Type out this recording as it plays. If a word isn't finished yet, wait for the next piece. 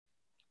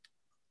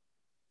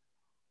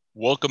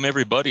Welcome,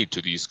 everybody,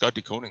 to the Scott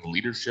DeConing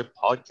Leadership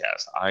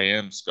Podcast. I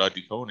am Scott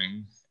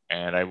DeConing,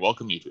 and I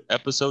welcome you to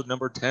episode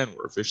number 10.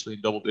 We're officially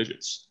in double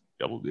digits.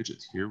 Double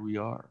digits, here we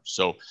are.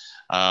 So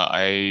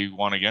I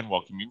want to again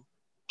welcome you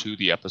to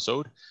the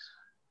episode.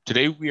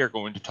 Today, we are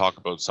going to talk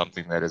about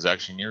something that is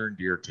actually near and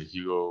dear to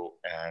Hugo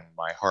and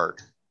my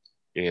heart.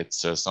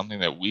 It's something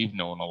that we've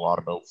known a lot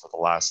about for the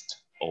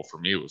last, for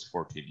me, it was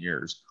 14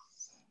 years.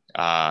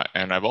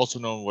 And I've also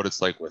known what it's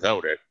like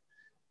without it.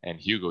 And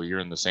Hugo,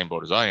 you're in the same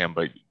boat as I am,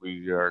 but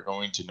we are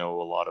going to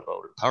know a lot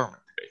about empowerment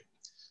today.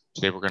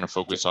 Today, we're going to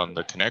focus on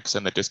the connects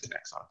and the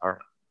disconnects on empowerment.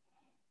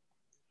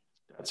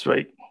 That's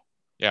right.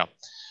 Yeah.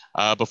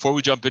 Before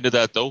we jump into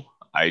that, though,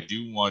 I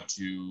do want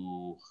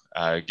to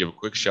give a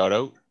quick shout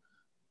out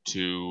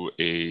to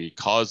a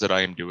cause that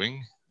I am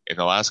doing. In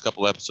the last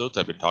couple episodes,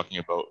 I've been talking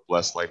about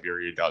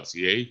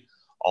blessliberia.ca.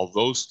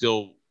 Although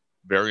still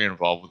very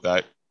involved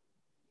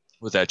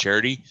with that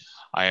charity,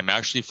 I am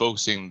actually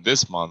focusing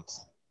this month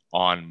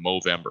on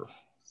Movember.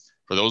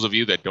 For those of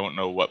you that don't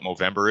know what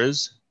Movember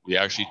is, we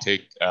actually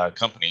take a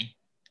company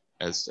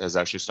has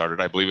actually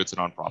started, I believe it's a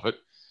nonprofit,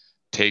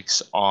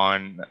 takes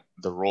on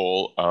the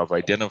role of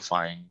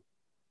identifying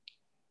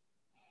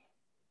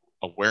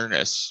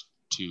awareness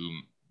to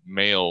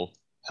male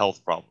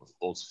health problems,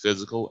 both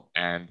physical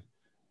and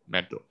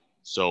mental.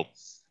 So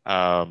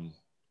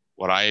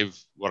what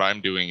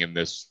I'm doing in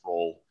this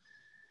role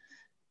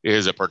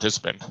is a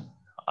participant.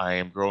 I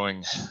am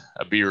growing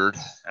a beard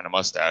and a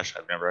mustache.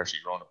 I've never actually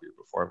grown a beard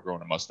before. I've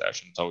grown a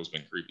mustache, and it's always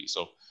been creepy.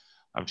 So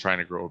I'm trying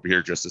to grow a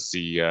beard just to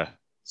see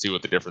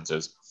what the difference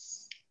is.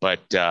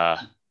 But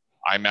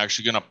I'm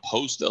actually going to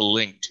post a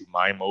link to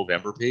my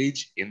Movember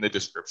page in the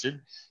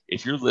description.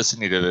 If you're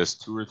listening to this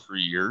 2 or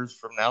 3 years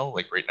from now,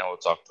 like right now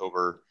it's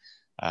November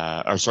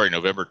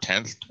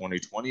 10th,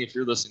 2020. If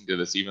you're listening to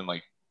this even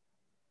like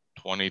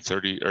 20,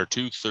 30, or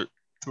 2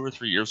 or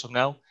 3 years from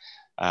now,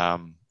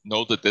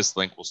 know that this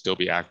link will still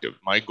be active.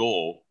 My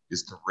goal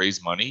is to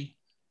raise money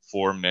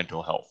for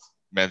mental health,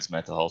 men's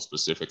mental health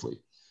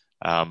specifically.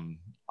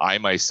 I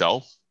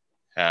myself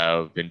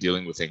have been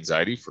dealing with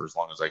anxiety for as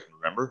long as I can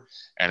remember,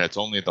 and it's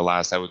only the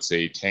last, I would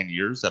say, 10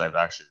 years that I've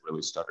actually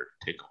really started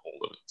to take a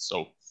hold of it.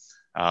 So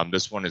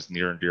this one is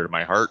near and dear to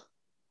my heart.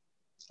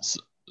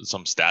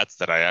 Some stats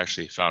that I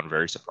actually found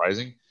very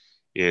surprising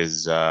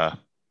is that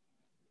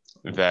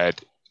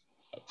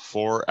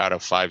 4 out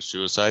of 5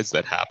 suicides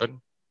that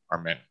happen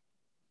are men.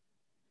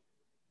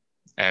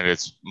 And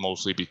it's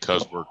mostly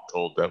because we're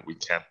told that we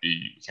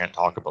can't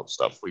talk about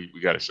stuff. We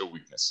got to show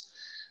weakness,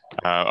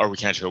 or we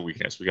can't show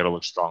weakness. We got to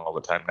look strong all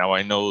the time. Now,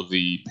 I know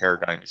the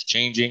paradigm is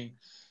changing.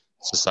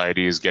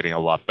 Society is getting a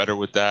lot better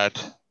with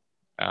that.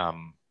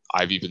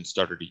 I've even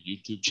started a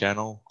YouTube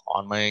channel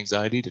on my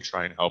anxiety to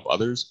try and help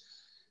others.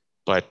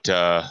 But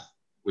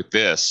with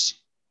this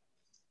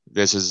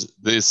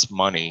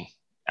money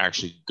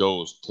actually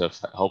goes to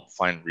help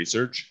find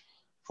research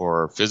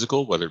for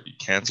physical, whether it be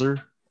cancer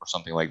or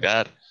something like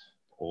that,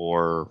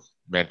 or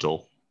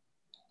mental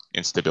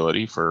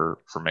instability for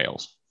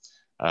males.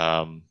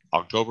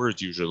 October is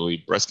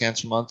usually breast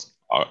cancer month.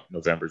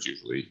 November is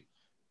usually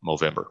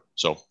Movember.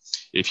 So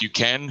if you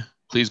can,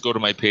 please go to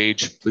my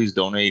page. Please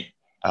donate.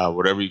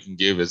 Whatever you can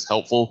give is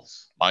helpful.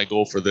 My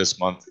goal for this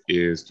month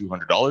is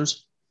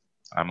 $200.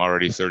 I'm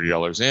already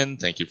 $30 in.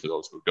 Thank you for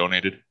those who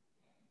donated.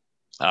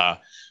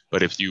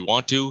 But if you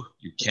want to,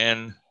 you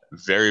can.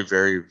 Very,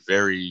 very,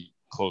 very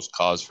close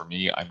cause for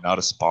me. I'm not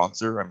a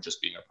sponsor. I'm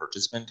just being a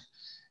participant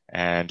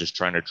and just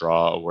trying to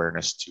draw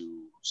awareness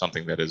to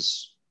something that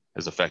has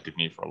affected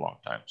me for a long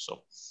time.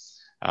 So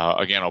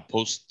again, I'll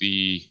post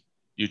the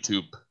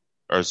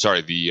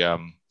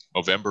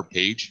Movember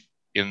page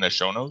in the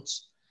show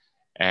notes,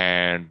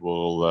 and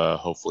we'll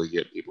hopefully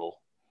get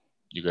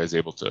you guys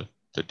able to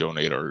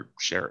donate or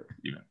share it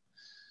even.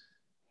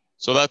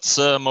 So that's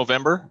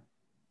Movember.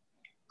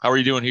 How are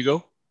you doing,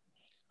 Hugo?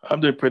 I'm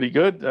doing pretty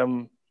good.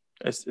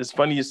 It's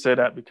funny you say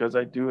that because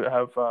I do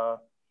have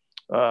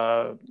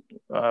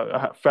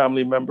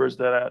family members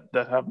that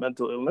have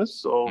mental illness,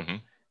 so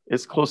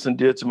it's close and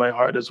dear to my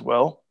heart as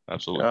well.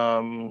 Absolutely.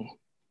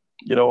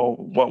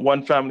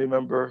 One family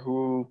member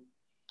who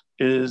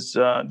is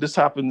this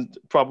happened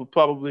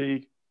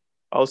probably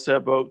I'll say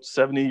about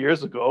 70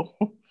 years ago.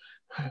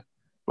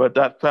 But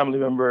that family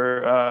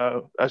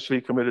member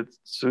actually committed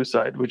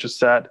suicide, which is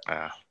sad,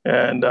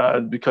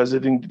 and because they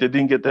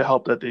didn't get the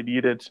help that they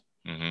needed.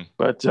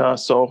 But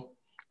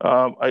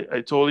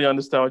I totally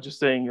understand what you're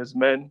saying. As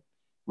men,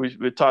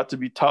 we're taught to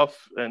be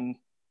tough, and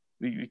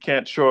we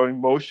can't show our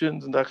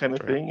emotions and that kind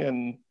of thing.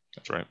 And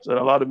that's right. So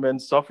a lot of men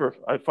suffer.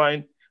 I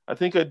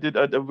think I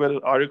read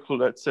an article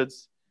that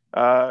says,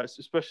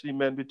 especially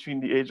men between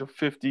the age of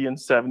 50 and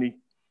 70,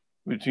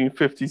 between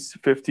 50,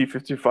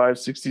 55,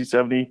 60,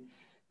 70.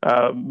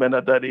 Men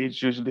at that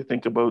age usually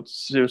think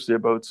seriously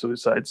about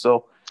suicide.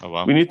 So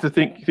we need to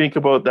think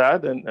about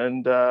that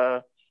and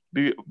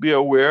be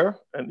aware.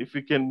 And if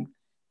we can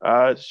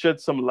shed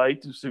some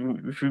light,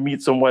 if we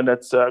meet someone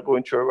that's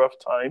going through a rough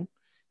time,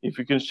 if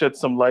we can shed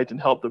some light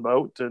and help them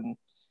out and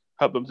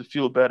help them to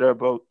feel better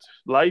about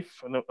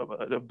life and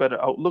a better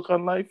outlook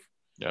on life.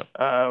 Yeah.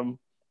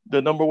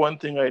 The number one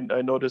thing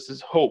I notice is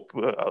hope.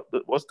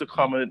 What's the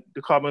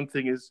common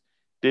thing is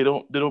they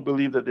don't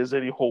believe that there's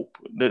any hope.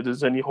 That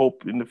there's any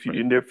hope in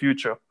in their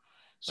future.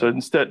 So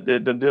instead,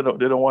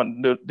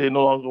 they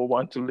no longer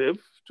want to live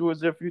towards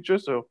their future.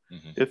 So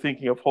they're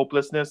thinking of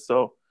hopelessness.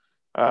 So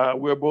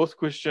we're both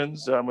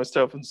Christians,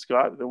 myself and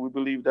Scott, and we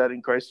believe that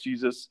in Christ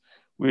Jesus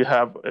we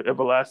have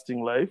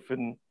everlasting life,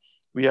 and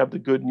we have the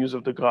good news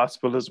of the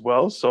gospel as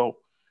well. So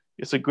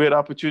it's a great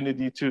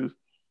opportunity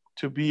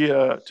to be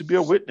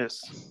a witness.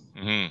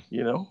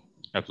 You know,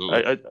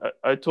 absolutely.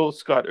 I told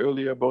Scott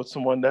earlier about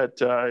someone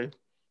that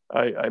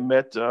I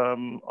met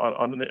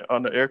on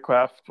an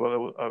aircraft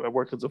while I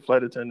worked as a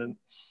flight attendant,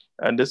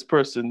 and this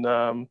person,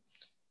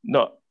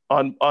 not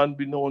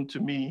unbeknown to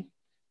me,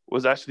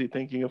 was actually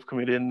thinking of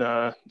committing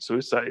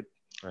suicide.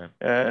 Right.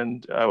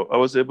 And I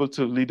was able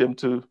to lead them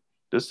to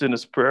the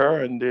sinner's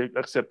prayer, and they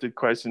accepted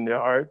Christ in their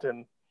heart,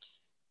 and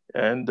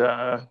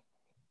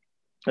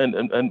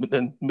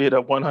made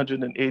a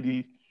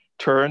 180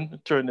 turn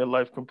their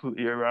life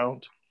completely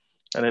around.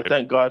 And I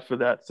thank God for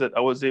that. That I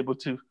was able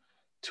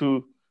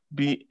to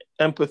be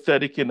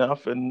empathetic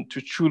enough and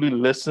to truly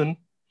listen,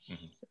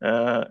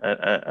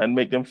 and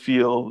make them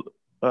feel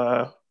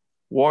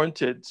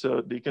warranted,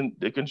 so they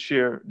can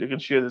share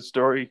the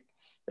story.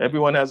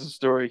 Everyone has a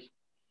story,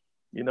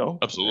 you know.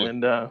 Absolutely.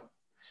 And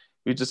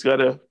we just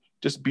gotta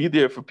just be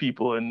there for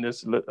people and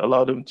just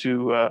allow them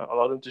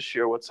to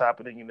share what's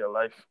happening in their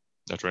life.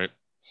 That's right.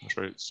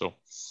 So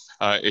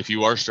if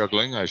you are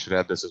struggling, I should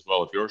add this as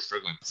well. If you're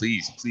struggling,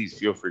 please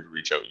feel free to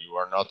reach out. You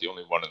are not the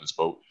only one in this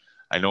boat.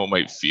 I know it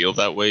might feel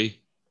that way,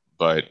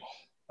 but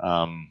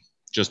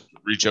just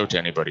reach out to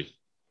anybody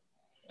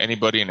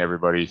and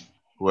everybody,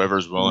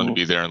 whoever's willing to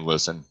be there and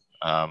listen.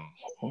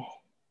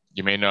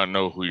 You may not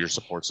know who your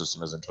support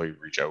system is until you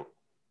reach out,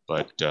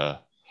 but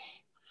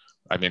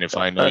I mean, if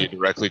I know you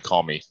directly,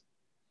 call me.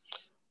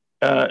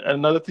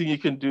 Another thing you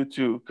can do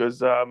too, because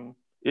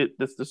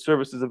the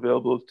service is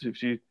available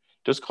if you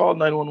just call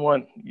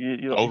 911.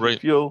 If you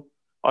feel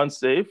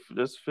unsafe,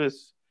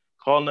 just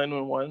call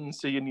 911 and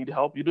say you need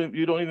help. You don't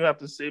even have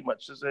to say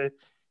much. Just say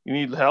you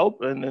need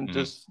help, and then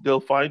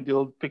they'll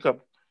pick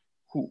up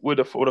where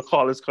the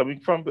call is coming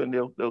from, and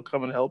they'll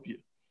come and help you.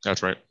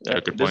 That's right.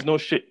 Good point.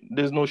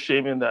 There's no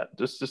shame in that.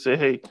 Just to say,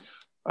 hey,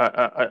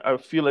 I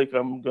feel like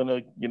I'm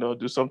gonna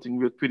do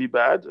something pretty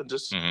bad, and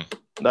just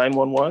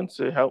 911,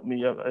 say help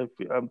me.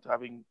 I'm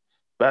having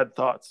bad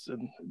thoughts,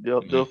 and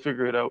they'll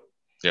figure it out.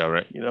 Yeah,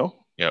 right.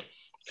 Yeah.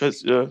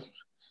 Because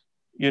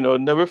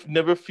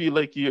never feel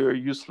like you're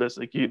useless,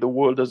 like the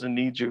world doesn't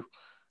need you.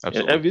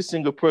 Absolutely. And every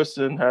single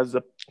person has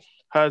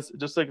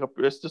just like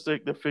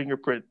the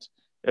fingerprint.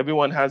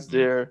 Everyone has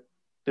their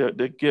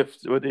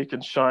gift where they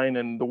can shine,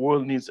 and the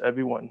world needs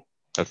everyone.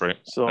 That's right.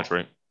 So that's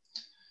right.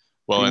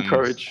 Well,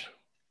 encourage.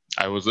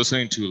 I was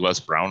listening to Les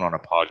Brown on a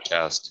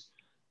podcast,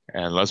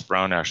 and Les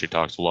Brown actually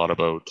talks a lot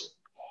about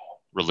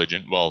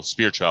religion. Well,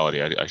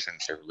 spirituality. I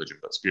shouldn't say religion,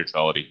 but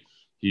spirituality.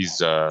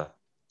 He's I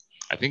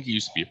think he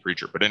used to be a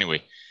preacher, but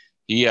anyway,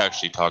 he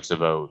actually talks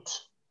about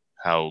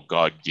how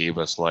God gave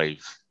us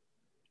life,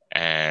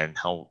 and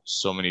how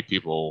so many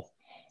people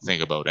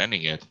think about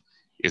ending it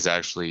is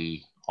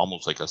actually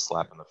almost like a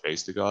slap in the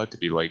face to God, to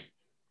be like,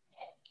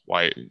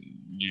 why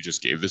you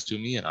just gave this to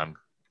me and I'm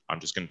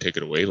just going to take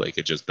it away. Like,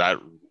 it just, that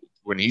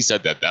when he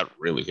said that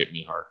really hit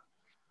me hard.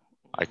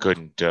 I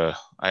couldn't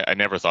I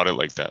never thought it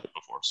like that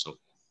before, so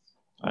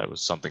it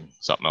was something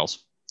else.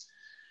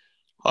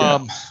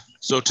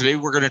 So today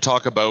we're going to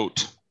talk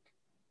about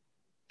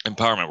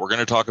empowerment. We're going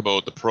to talk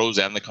about the pros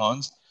and the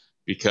cons,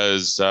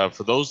 because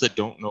for those that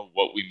don't know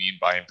what we mean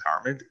by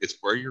empowerment, it's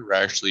where you're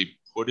actually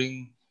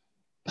putting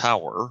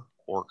power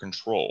or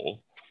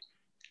control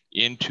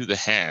into the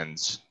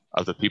hands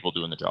of the people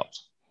doing the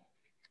jobs.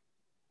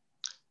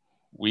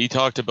 We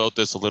talked about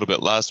this a little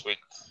bit last week.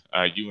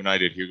 You and I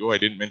did, Hugo. I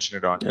didn't mention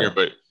it on here,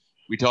 but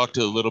we talked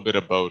a little bit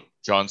about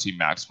John C.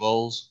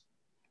 Maxwell's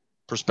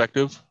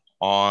perspective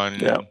on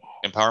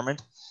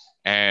empowerment.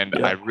 And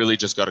I really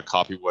just got to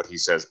copy what he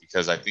says,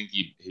 because I think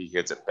he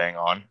hits it bang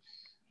on.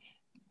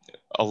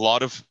 A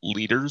lot of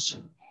leaders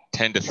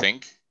tend to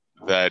think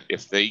that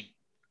if they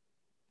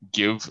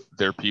give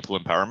their people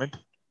empowerment,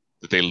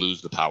 that they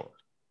lose the power.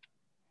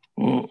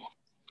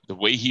 The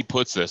way he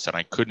puts this, and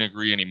I couldn't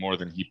agree any more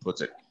than he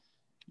puts it,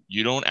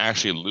 you don't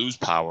actually lose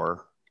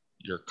power,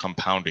 you're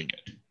compounding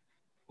it.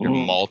 You're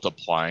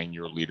multiplying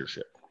your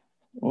leadership.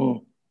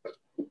 And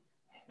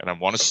I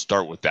want to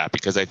start with that,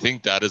 because I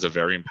think that is a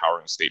very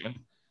empowering statement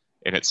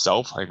in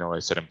itself. I know I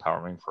said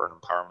empowering for an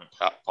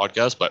empowerment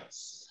podcast, but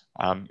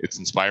it's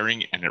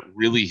inspiring, and it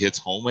really hits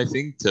home, I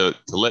think, to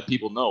let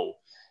people know,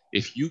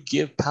 if you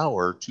give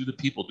power to the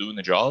people doing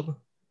the job,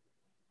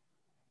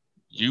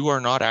 you are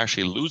not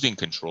actually losing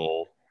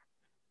control.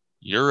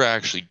 You're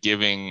actually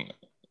giving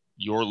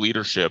your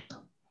leadership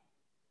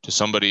to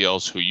somebody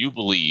else who you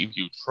believe,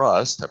 you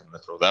trust. I'm going to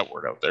throw that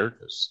word out there,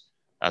 because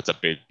that's a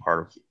big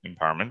part of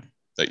empowerment,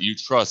 that you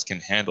trust can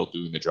handle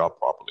doing the job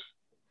properly.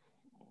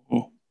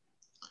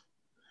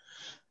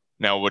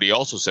 Now, what he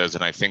also says,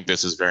 and I think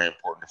this is very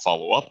important to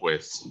follow up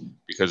with,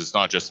 because it's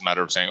not just a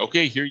matter of saying,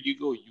 okay, here you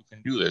go, you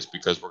can do this,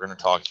 because we're going to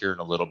talk here in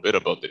a little bit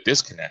about the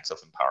disconnects of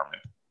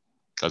empowerment,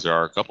 because there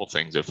are a couple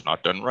things, if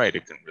not done right,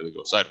 it can really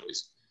go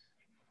sideways.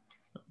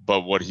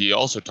 But what he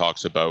also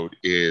talks about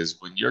is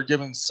when you're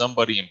giving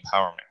somebody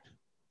empowerment,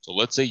 so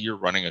let's say you're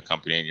running a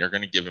company and you're going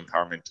to give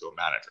empowerment to a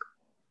manager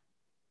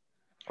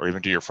or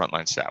even to your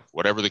frontline staff,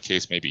 whatever the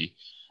case may be,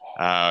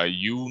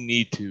 you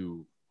need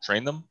to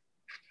train them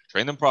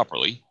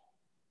properly,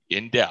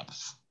 in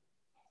depth,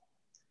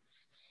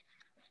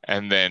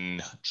 and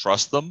then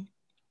trust them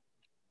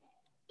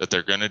that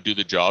they're going to do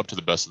the job to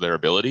the best of their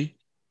ability.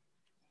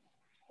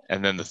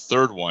 And then the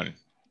third one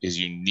is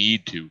you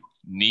need to,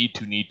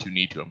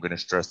 I'm going to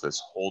stress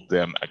this, hold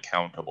them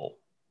accountable.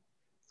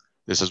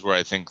 This is where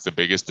I think the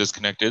biggest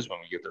disconnect is. When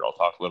we get there, I'll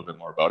talk a little bit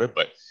more about it,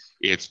 but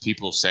it's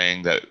people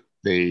saying that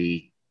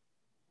they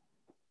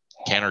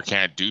can or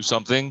can't do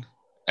something,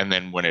 and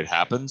then when it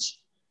happens,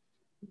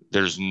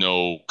 there's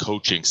no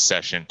coaching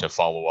session to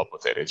follow up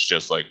with it. It's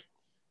just like,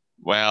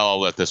 well, I'll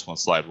let this one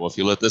slide. Well, if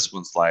you let this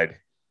one slide,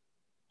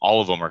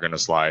 all of them are going to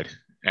slide,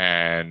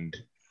 and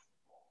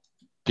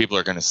people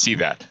are going to see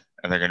that,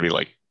 and they're going to be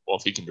like, well,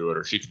 if he can do it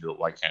or she can do it,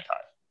 why can't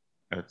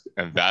I?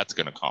 And that's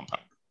going to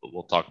compound. But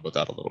we'll talk about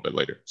that a little bit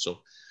later. So,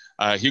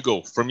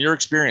 Hugo, from your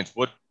experience,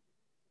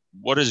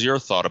 what is your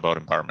thought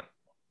about empowerment?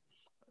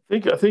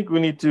 I think we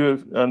need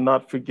to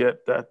not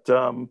forget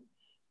that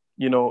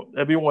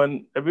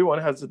everyone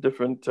has a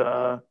different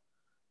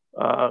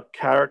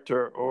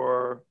character,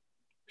 or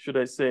should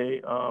I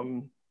say,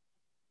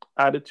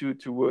 attitude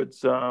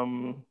towards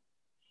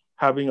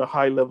having a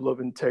high level of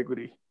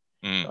integrity.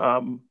 I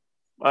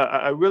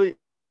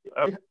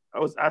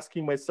was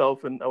asking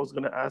myself, and I was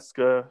going to ask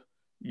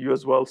you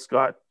as well,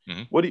 Scott.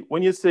 Mm-hmm.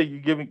 When you say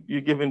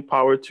you're giving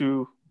power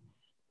to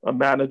a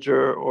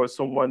manager or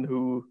someone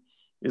who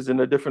is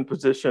in a different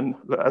position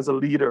as a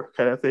leader,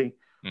 kind of thing,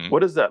 mm-hmm.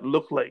 What does that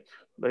look like?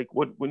 Like,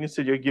 when you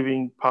say you're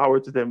giving power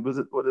to them,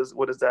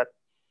 what is that?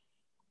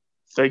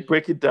 Like,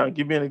 break it down.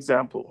 Give me an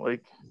example.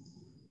 Like,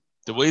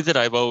 the way that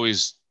I've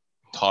always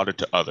taught it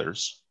to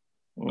others.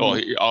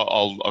 Mm-hmm.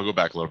 I'll go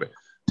back a little bit.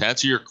 To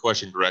answer your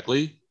question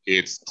directly,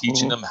 it's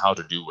teaching mm-hmm. them how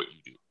to do what you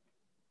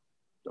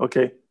do.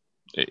 Okay.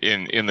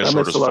 In the that shortest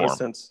makes a lot form. Of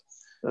sense.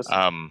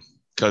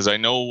 Because I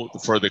know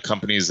for the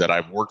companies that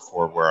I've worked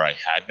for where I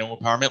had no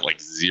empowerment, like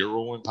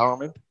zero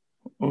empowerment,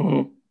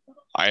 mm-hmm.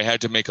 I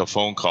had to make a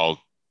phone call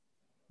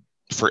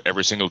for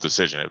every single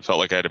decision. It felt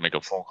like I had to make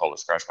a phone call to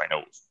scratch my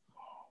nose.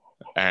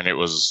 And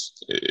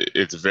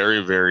it's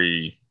very,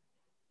 very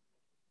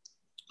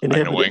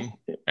annoying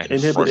and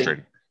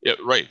frustrating. Yeah,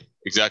 right.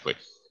 Exactly.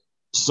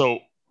 So,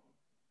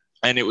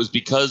 and it was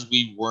because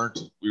we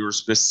were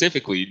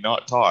specifically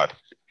not taught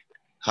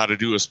how to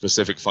do a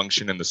specific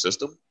function in the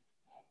system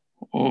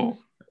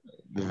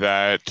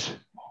that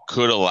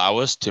could allow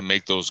us to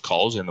make those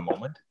calls in the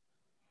moment.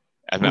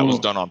 And that was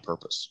done on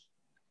purpose.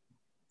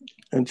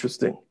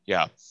 Interesting.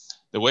 Yeah.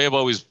 The way I've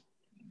always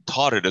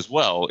taught it as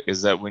well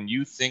is that when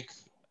you think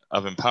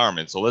of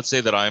empowerment, so let's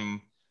say that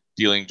I'm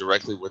dealing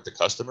directly with the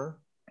customer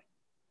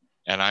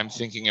and I'm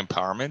thinking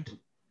empowerment,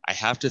 I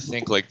have to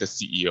think like the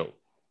CEO.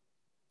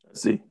 I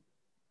see.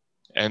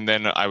 And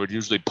then I would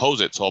usually pose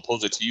it. So I'll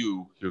pose it to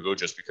you, Hugo,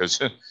 just because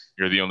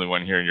you're the only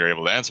one here and you're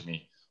able to answer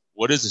me.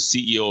 What is the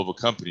CEO of a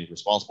company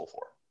responsible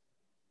for?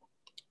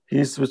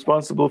 He's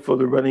responsible for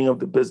the running of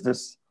the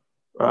business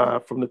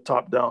from the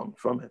top down,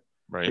 from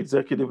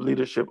executive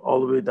leadership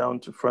all the way down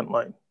to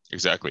frontline.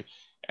 Exactly.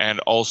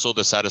 And also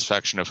the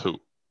satisfaction of who?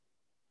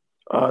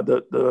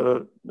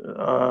 The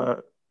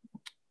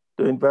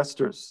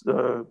investors.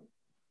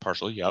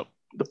 Partially, yeah.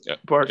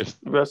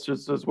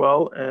 Investors as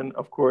well. And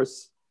of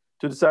course,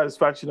 to the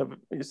satisfaction of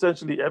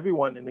essentially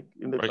everyone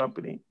in the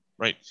company.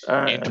 Right.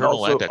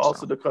 Internal and external.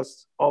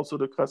 Also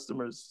the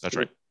customers. That's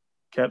right.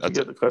 Can't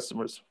forget the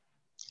customers.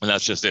 And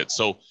that's just it.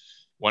 So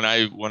when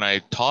I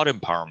taught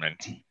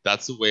empowerment,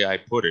 that's the way I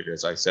put it,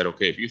 is I said,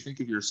 okay, if you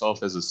think of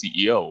yourself as a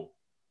CEO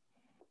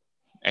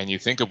and you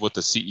think of what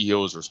the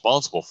CEO is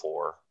responsible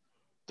for,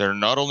 they're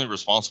not only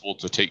responsible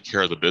to take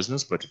care of the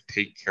business, but to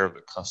take care of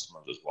the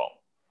customers as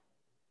well.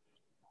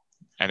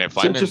 And if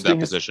I'm in that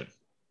position,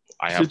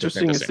 I have to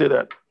think the same. Say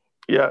that.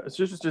 Yeah, it's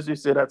interesting you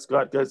say that,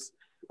 Scott, because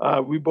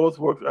we both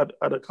worked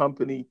at a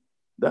company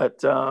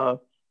that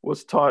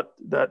was taught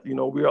that,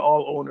 we are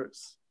all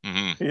owners.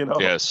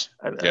 Mm-hmm. Yes.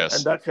 And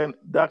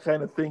that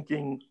kind of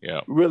thinking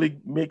really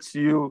makes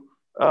you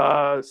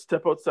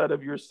step outside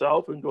of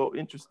yourself and go,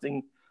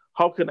 interesting.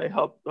 How can I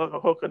help?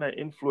 How can I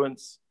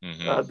influence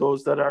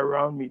those that are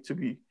around me to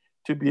be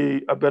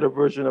a better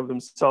version of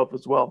themselves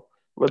as well?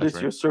 Whether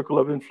it's your circle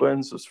of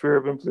influence or sphere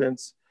of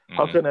influence,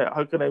 how can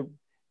I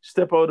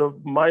step out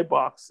of my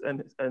box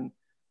and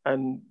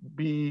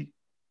be,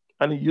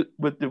 and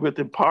with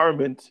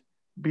empowerment,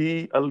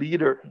 be a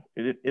leader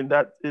in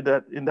that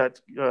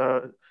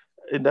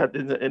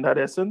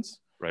essence,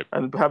 right?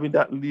 And having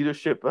that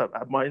leadership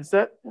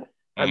mindset,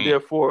 and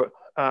therefore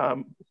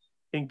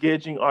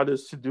engaging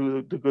others to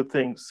do the good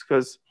things.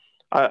 Because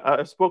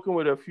I've spoken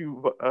with a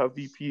few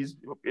VPs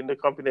in the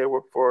company I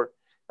work for,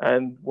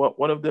 and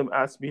one of them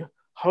asked me,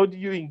 "How do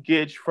you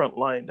engage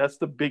frontline?" That's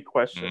the big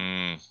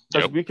question,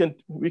 because Yep.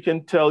 we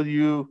can tell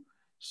you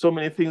so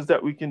many things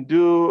that we can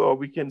do, or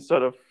we can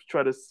sort of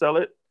try to sell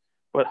it,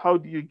 but how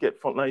do you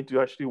get frontline to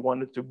actually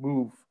want it to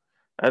move?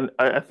 And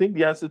I think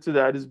the answer to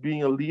that is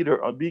being a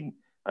leader, or being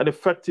an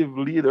effective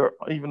leader,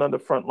 even on the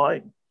front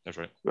line, That's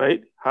right.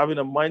 right? Having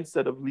a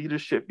mindset of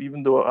leadership,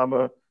 even though I'm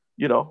a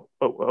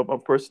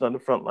person on the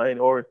front line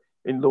or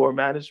in lower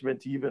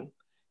management, even,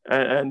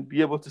 and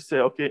be able to say,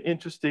 okay,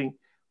 interesting.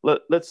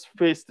 Let's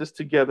face this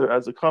together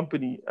as a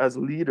company, as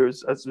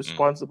leaders, as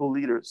responsible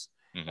leaders.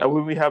 Mm-hmm. And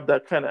when we have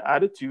that kind of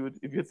attitude,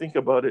 if you think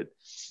about it,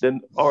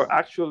 then our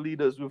actual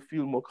leaders will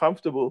feel more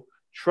comfortable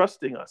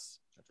trusting us.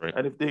 Right.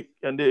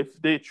 And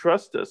if they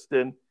trust us,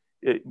 then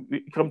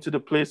we come to the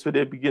place where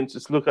they begin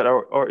to look at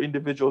our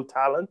individual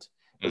talent,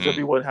 as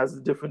everyone has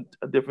different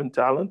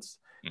talents,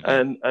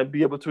 and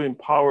be able to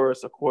empower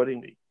us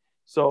accordingly.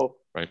 So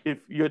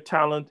if your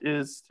talent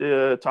is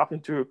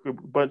talking to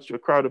a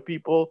crowd of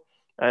people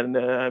and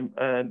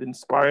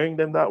inspiring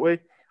them that way,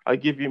 I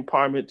give you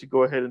empowerment to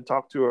go ahead and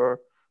talk to our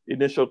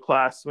initial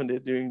class when they're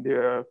doing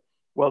their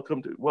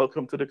welcome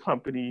to the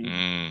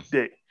company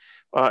day.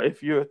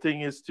 If your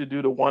thing is to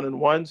do the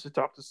one-on-ones, to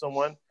talk to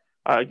someone,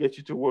 I get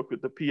you to work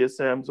with the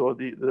PSMs or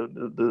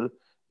the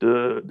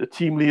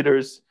team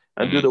leaders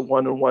and do the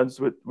one-on-ones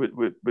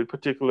with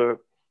particular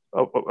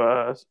of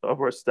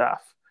our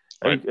staff,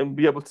 and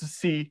be able to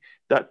see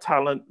that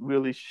talent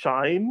really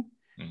shine.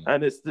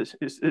 And it's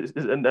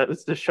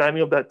the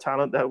shining of that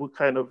talent that will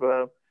kind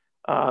of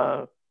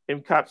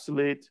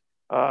encapsulate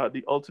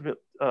the ultimate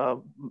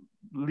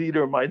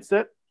leader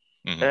mindset.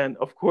 And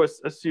of course,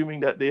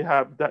 assuming that they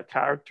have that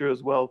character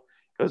as well,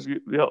 because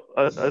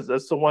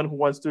as someone who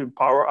wants to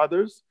empower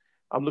others,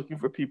 I'm looking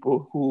for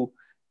people who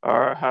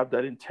have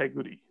that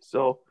integrity.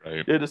 So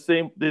there's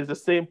the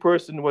same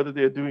person, whether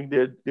they're doing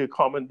their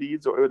common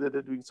deeds or whether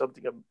they're doing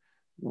something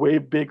way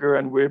bigger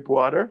and way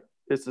broader.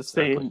 It's the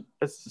same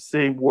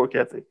work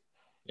ethic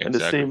and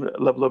the same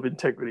level of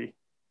integrity.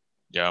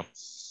 Yeah.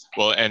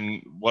 Well,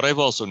 and what I've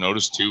also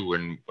noticed too,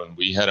 when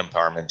we had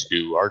empowerment to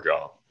do our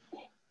job,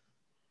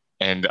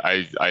 and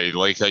I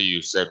like how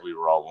you said we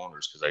were all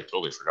owners, because I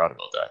totally forgot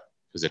about that,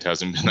 because it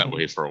hasn't been that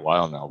way for a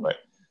while now.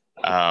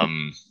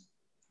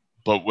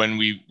 But when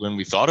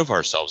we thought of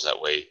ourselves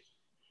that way,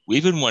 we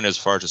even went as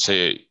far to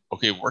say,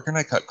 okay, where can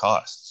I cut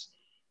costs?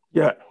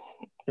 Yeah,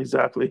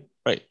 exactly.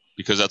 Right.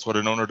 Because that's what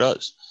an owner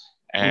does.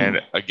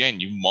 And again,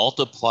 you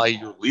multiply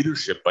your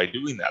leadership by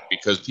doing that,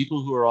 because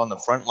people who are on the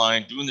front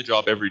line doing the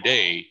job every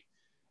day,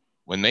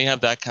 when they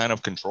have that kind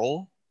of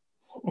control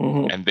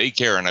and they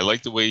care, and I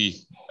like the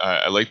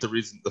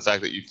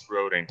fact that you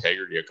threw out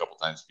integrity a couple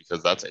times,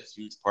 because that's a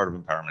huge part of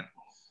empowerment,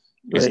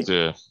 is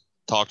to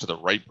talk to the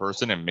right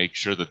person and make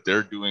sure that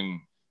they're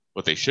doing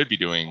what they should be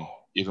doing,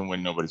 even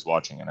when nobody's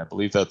watching. And I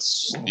believe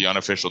that's the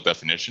unofficial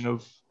definition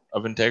of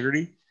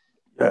integrity.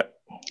 Yeah.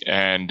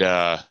 And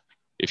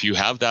if you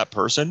have that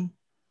person,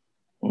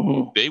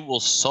 they will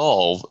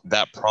solve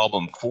that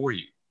problem for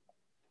you,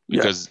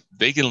 because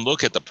they can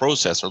look at the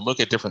process or look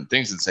at different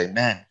things and say,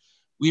 man,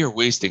 we are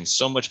wasting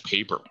so much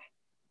paper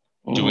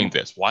doing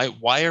this.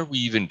 Why are we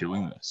even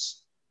doing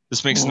this?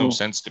 This makes no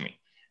sense to me.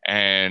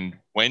 And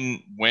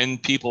when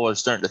people are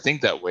starting to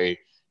think that way,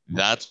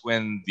 that's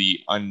when the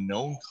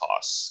unknown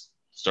costs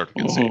start to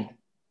get saved.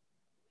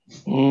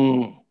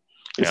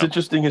 It's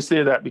interesting you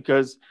say that,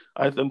 because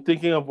I'm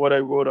thinking of what I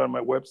wrote on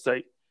my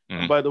website.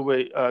 And by the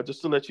way,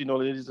 just to let you know,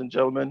 ladies and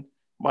gentlemen,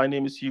 my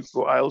name is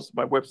Hugo Isles.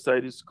 My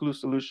website is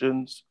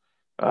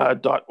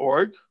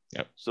cluesolutions.org.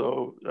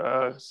 So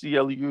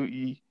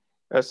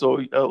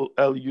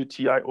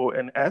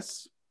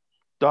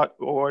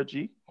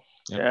CLUESOLUTIONS.org.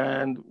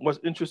 And what's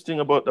interesting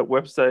about that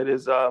website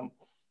is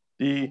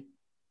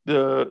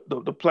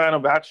the plan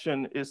of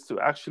action is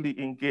to actually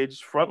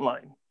engage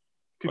frontline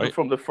people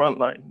from the front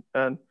line,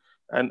 and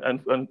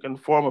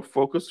form a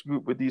focus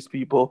group with these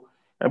people,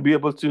 and be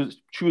able to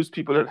choose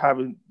people that have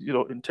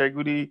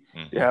integrity,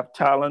 they have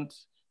talent,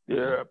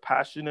 they're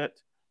passionate,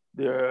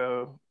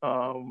 they're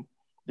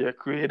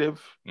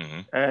creative,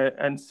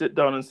 and sit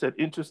down and said,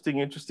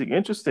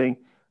 interesting.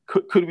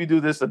 Could we do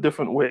this a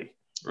different way?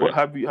 Well,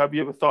 have you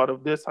ever thought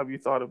of this? Have you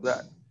thought of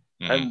that?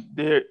 And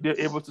they're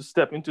able to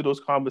step into those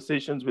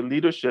conversations with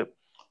leadership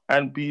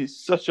and be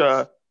such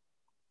a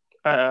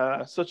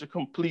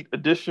complete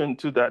addition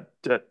to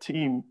that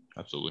team.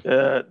 Absolutely.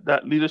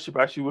 That leadership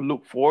actually would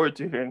look forward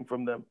to hearing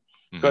from them,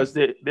 because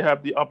they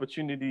have the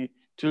opportunity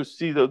to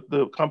see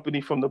the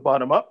company from the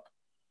bottom up,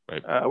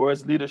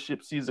 whereas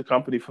leadership sees the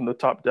company from the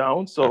top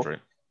down. So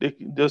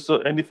there's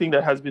anything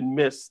that has been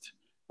missed,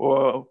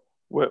 or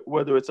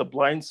whether it's a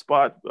blind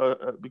spot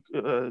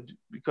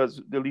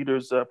because the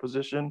leader's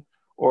position,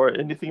 or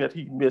anything that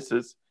he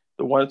misses,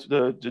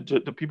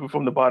 the people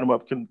from the bottom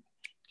up can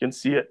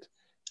see it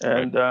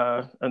and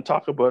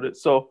talk about it.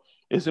 So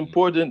it's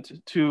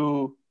important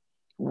to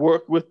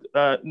work with,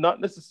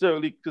 not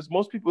necessarily, because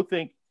most people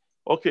think,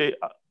 okay,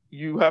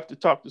 you have to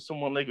talk to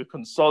someone like a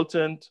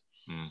consultant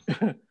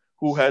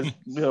who has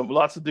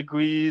lots of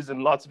degrees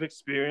and lots of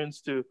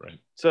experience to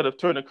sort of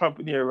turn a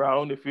company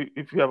around if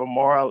you have a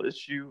moral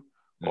issue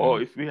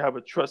or if we have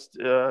a trust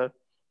a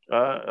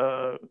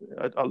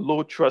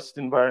low trust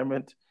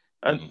environment.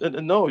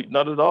 And no,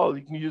 not at all.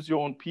 You can use your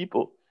own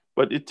people,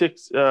 but it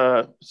takes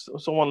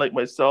someone like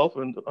myself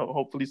and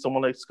hopefully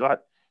someone like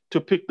Scott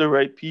to pick the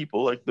right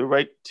people, like the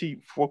right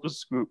team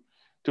focus group,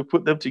 to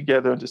put them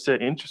together and to say,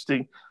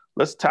 interesting,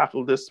 let's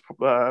tackle this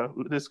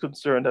this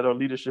concern that our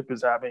leadership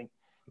is having,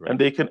 and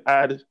they can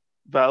add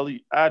value,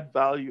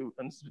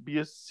 and be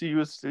a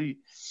seriously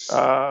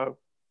a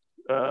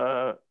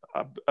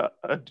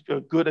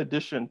good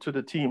addition to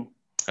the team.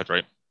 That's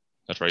right.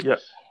 Yeah.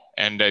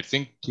 And I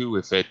think too,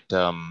 if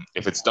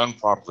it's done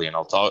properly, and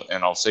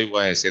I'll say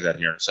why I say that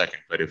here in a second,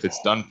 but if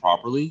it's done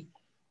properly,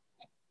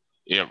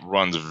 it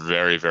runs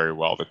very, very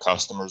well. The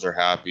customers are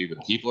happy. The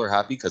people are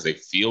happy because they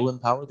feel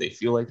empowered. They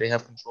feel like they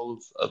have control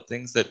of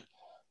things that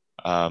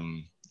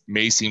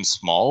may seem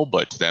small,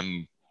 but to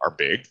them are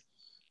big.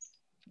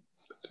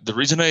 The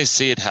reason I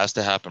say it has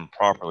to happen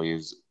properly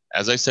is,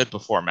 as I said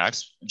before,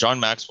 John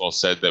Maxwell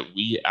said that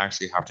we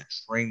actually have to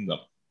train them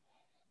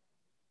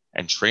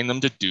and train them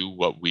to do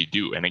what we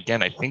do. And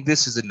again, I think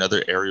this is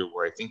another area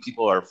where I think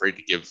people are afraid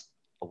to give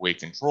away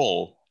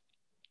control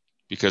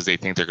because they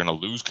think they're going to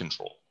lose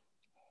control.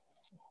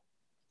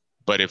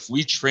 But if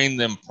we train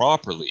them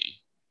properly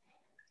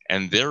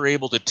and they're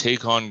able to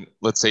take on,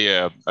 let's say,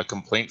 a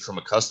complaint from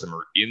a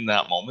customer in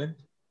that moment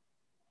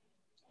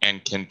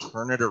and can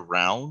turn it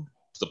around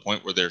to the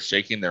point where they're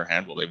shaking their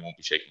hand. Well, they won't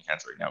be shaking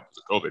hands right now because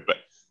of COVID, but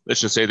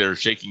let's just say they're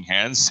shaking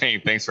hands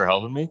saying, thanks for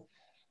helping me.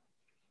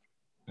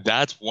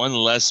 That's one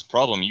less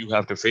problem you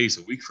have to face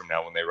a week from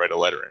now when they write a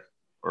letter in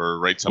or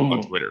write something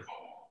on Twitter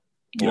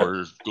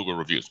or Google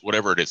reviews,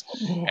 whatever it is.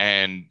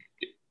 And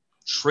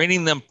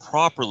training them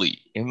properly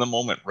in the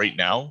moment right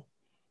now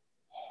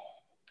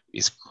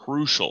is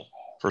crucial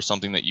for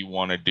something that you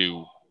want to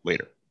do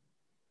later.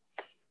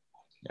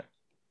 Yeah.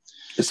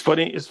 It's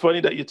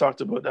funny that you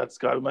talked about that,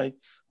 Scott. My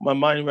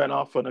mind ran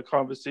off on a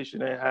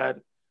conversation I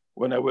had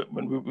when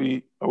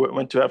we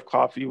went to have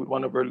coffee with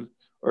one of our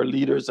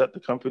leaders at the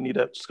company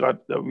that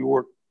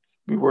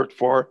we worked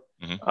for.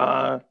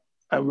 And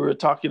we were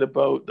talking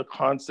about the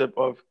concept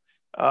of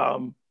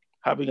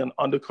having an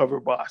undercover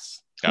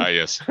boss.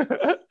 Yes.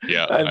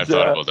 Yeah, I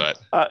thought about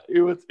that.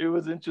 It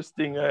was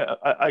interesting.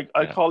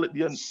 I call it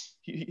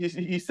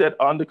he said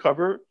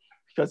undercover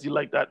because he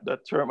liked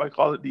that term. I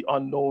call it the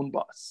unknown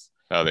boss.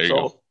 Oh, there you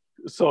go.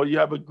 So you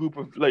have a group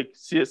of like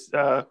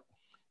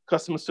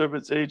customer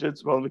service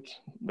agents. Well,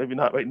 maybe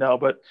not right now,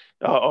 but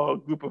a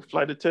group of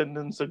flight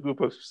attendants, a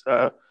group of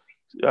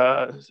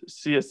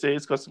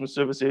CSAs, customer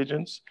service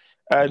agents,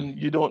 and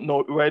you don't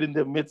know, right in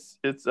their midst,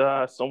 it's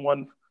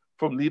someone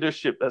from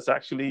leadership that's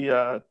actually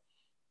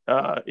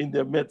in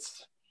their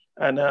midst.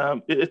 And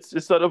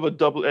it's sort of a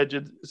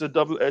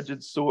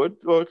double-edged sword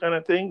or kind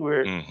of thing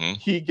where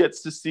he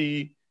gets to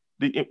see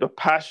the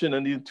passion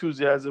and the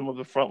enthusiasm of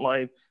the front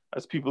line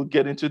as people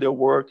get into their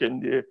work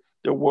and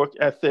their work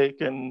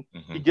ethic, and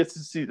he gets to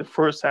see the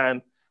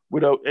firsthand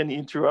without any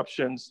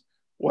interruptions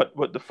what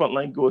the front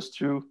line goes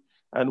through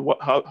and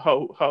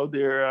how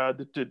their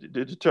the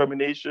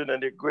determination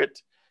and their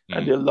grit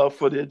and their love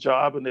for their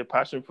job and their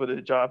passion for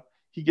their job.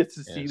 He gets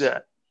to see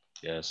that.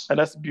 Yes. And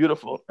that's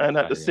beautiful. And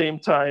at the same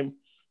time,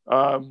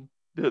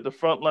 the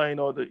front line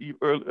or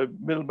the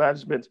middle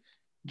management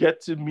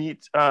get to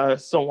meet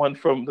someone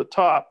from the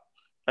top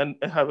and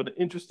have an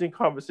interesting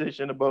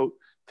conversation about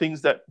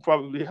things that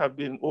probably have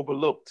been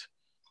overlooked.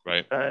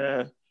 Right.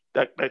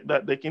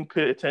 That they can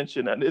pay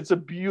attention. And it's a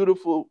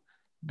beautiful,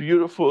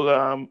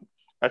 beautiful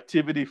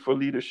activity for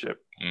leadership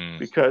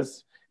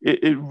because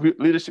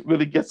leadership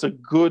really gets a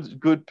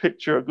good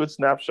picture, a good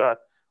snapshot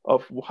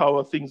of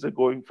how things are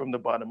going from the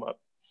bottom up.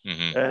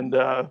 And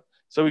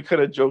so we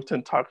kind of joked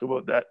and talked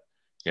about that.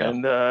 Yeah.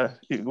 And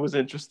it was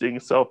interesting.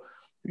 So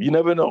you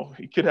never know,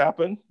 it could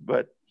happen,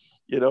 but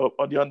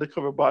on the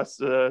undercover boss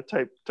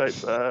type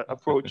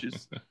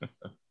approaches,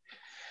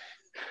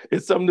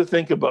 it's something to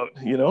think about,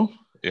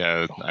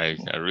 Yeah, I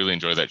really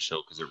enjoy that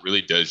show because it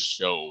really does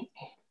show,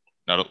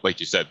 not like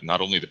you said,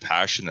 not only the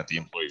passion that the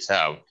employees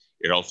have,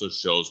 it also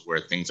shows where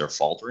things are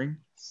faltering.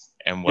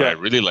 And what I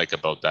really like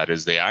about that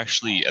is they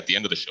actually, at the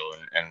end of the show,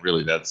 and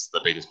really that's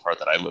the biggest part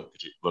that I look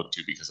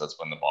to because that's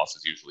when the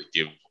bosses usually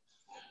give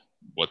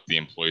what the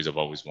employees have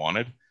always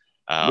wanted.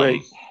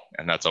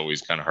 And that's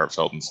always kind of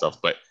heartfelt and stuff.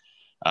 But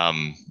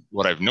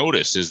what I've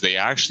noticed is they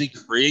actually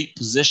create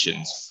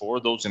positions for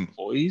those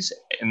employees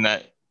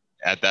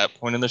at that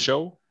point in the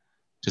show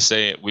to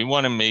say, we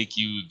want to make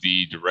you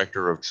the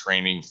director of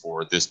training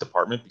for this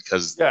department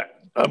because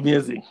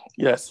amazing.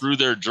 Yes. Through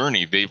their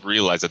journey, they've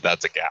realized that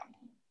that's a gap.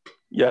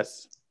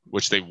 Yes.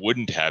 Which they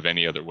wouldn't have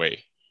any other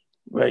way.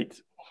 Right.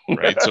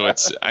 Right. So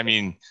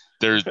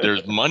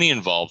there's money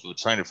involved with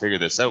trying to figure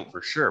this out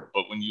for sure.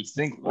 But when you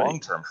think long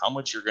term, how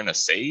much you're going to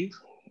save.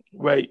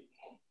 Right.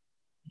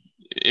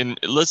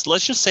 Let's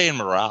just say in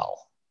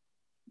morale.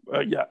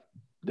 Yeah,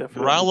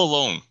 definitely. Morale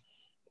alone.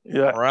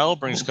 Yeah. Morale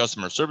brings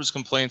customer service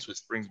complaints, which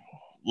brings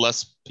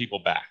less people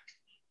back,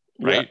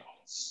 right? Yeah.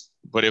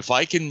 But if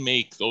I can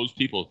make those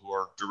people who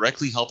are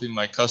directly helping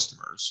my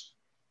customers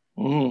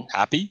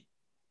happy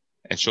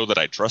and show that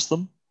I trust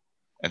them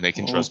and they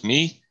can trust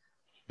me,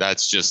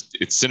 that's just,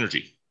 it's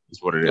synergy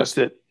is what it is. That's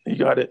it. You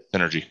got it.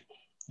 Synergy.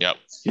 Yep.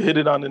 You hit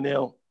it on the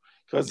nail.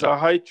 Because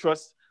high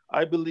trust,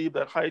 I believe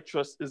that high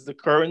trust is the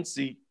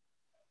currency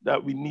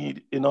that we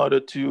need in order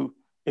to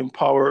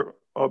empower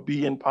or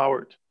be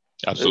empowered.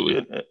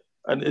 Absolutely.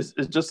 And it's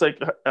just like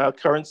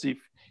currency.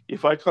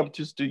 If I come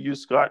to you,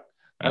 Scott,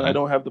 and I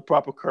don't have the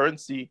proper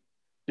currency,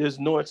 there's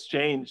no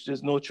exchange,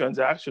 there's no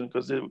transaction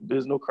because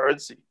there's no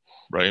currency.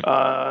 Right.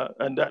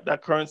 And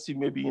that currency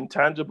may be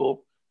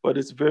intangible, but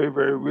it's very,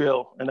 very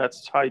real, and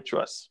that's high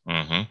trust.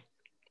 And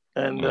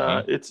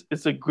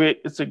it's a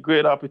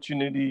great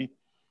opportunity.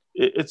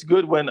 It's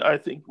good when I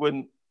think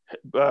when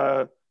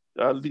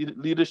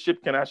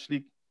leadership can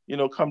actually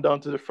come down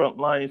to the front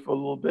line for a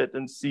little bit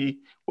and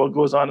see what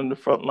goes on in the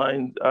front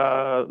line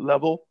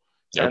level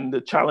and the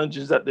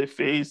challenges that they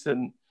face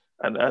and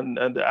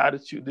the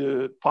attitude,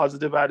 the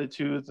positive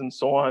attitudes and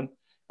so on,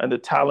 and the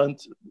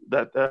talent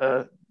that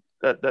the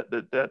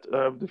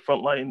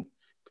frontline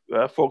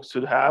folks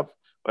should have,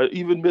 or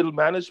even middle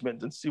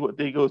management, and see what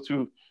they go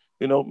through.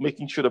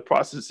 Making sure the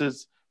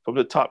processes from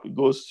the top it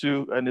goes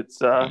through, and it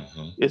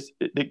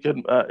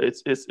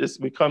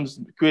becomes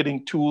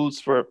creating tools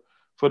for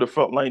the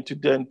frontline to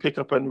then pick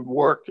up and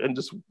work and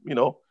just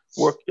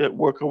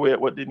work away at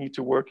what they need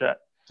to work at.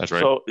 That's right.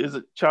 So is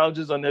it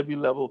challenges on every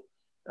level.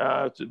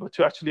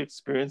 To actually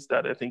experience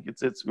that, I think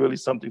it's really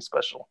something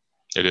special.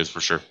 It is,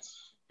 for sure.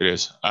 It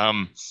is.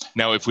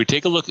 Now, if we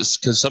take a look,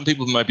 because some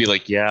people might be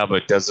like, yeah,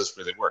 but does this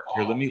really work?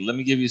 Here, let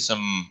me give you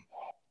some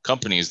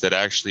companies that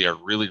actually are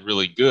really,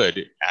 really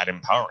good at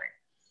empowering.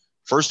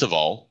 First of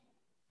all,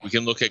 we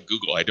can look at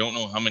Google. I don't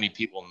know how many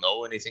people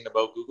know anything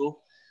about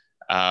Google,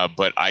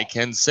 but I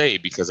can say,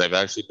 because I've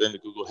actually been to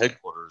Google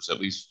headquarters, at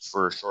least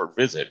for a short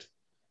visit,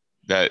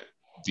 that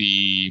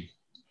the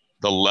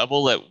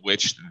level at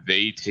which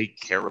they take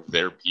care of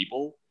their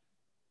people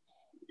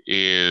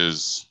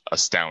is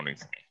astounding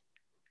to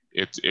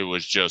me. It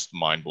was just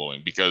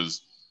mind-blowing,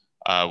 because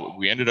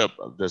we ended up,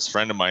 this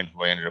friend of mine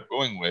who I ended up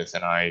going with,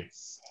 and I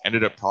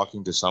ended up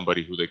talking to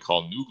somebody who they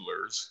call new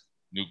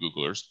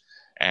Googlers,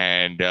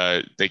 and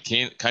they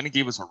kind of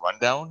gave us a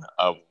rundown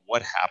of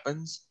what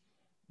happens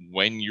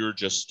when you're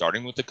just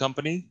starting with the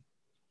company.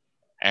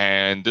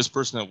 And this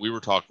person that we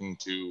were talking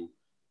to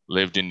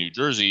lived in New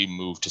Jersey,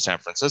 moved to San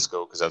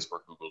Francisco because that's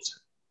where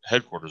Google's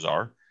headquarters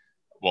are,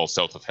 well,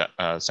 south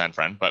of San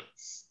Fran. But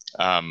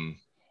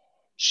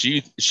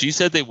she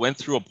said they went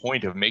through a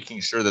point of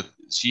making sure that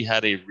she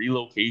had a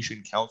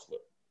relocation counselor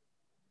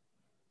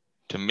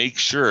to make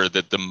sure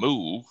that the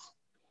move,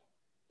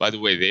 by the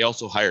way, they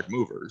also hired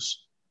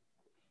movers,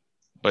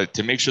 but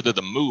to make sure that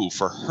the move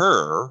for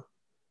her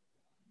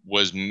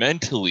was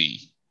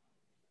mentally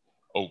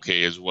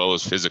okay as well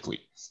as physically,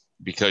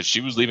 because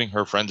she was leaving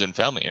her friends and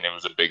family, and it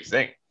was a big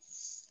thing.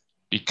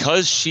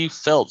 Because she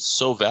felt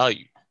so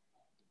valued,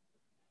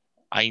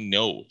 I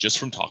know, just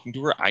from talking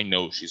to her, I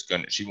know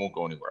she won't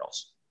go anywhere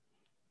else.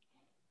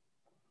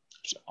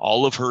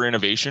 All of her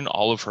innovation,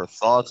 all of her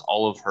thoughts,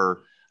 all of her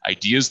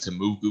ideas to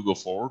move Google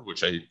forward,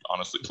 which I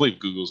honestly believe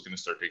Google is going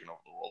to start taking over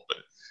the world, but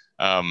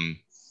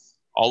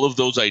all of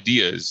those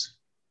ideas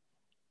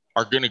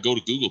are going to go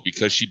to Google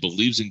because she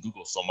believes in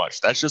Google so much.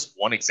 That's just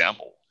one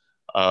example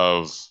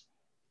of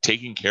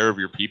taking care of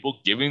your people,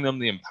 giving them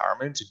the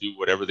empowerment to do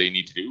whatever they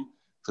need to do.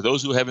 For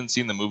those who haven't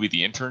seen the movie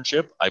The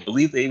Internship, I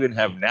believe they even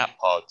have nap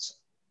pods.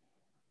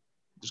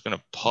 I'm just going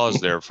to pause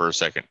there for a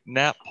second.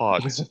 Nap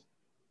pods.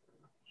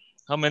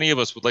 How many of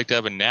us would like to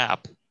have a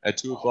nap at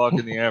 2:00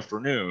 in the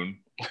afternoon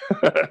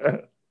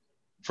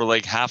for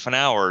like half an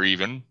hour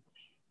even?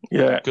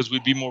 Yeah. Because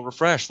we'd be more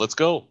refreshed. Let's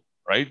go,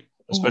 right?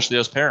 Especially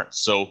as parents.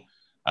 So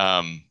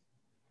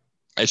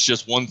it's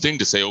just one thing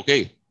to say,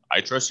 okay, I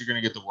trust you're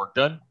going to get the work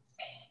done.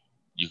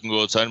 You can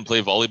go outside and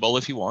play volleyball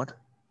if you want,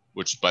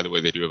 which, by the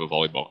way, they do have a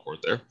volleyball court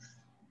there.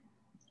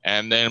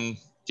 And then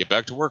get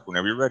back to work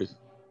whenever you're ready.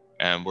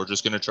 And we're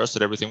just going to trust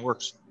that everything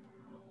works.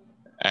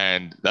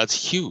 And that's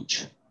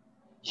huge,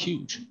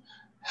 huge.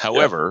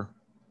 However,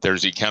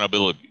 there's the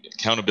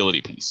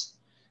accountability piece.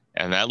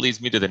 And that leads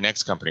me to the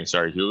next company.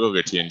 Sorry, Hugo, I'll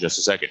get to you in just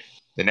a second.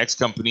 The next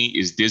company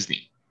is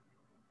Disney.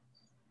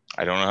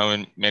 I don't know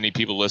how many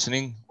people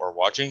listening or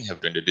watching have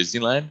been to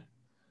Disneyland,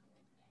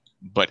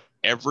 but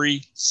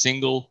every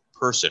single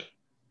person,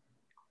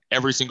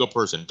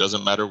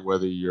 doesn't matter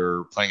whether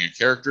you're playing a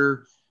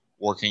character,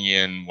 working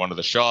in one of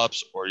the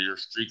shops, or you're a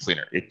street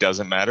cleaner. It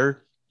doesn't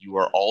matter. You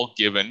are all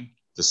given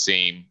the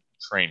same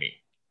training,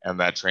 and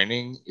that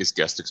training is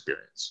guest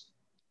experience.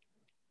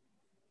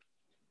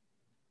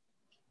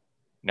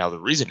 Now, the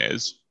reason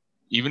is,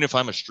 even if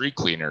I'm a street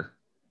cleaner,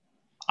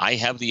 I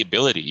have the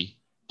ability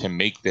to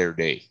make their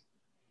day,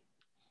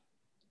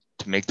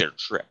 to make their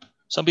trip.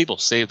 Some people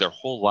save their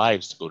whole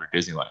lives to go to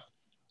Disneyland.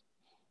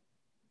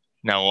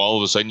 Now, all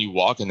of a sudden, you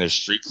walk and there's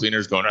street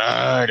cleaners going,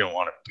 I don't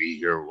want to be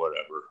here,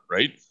 whatever,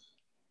 right?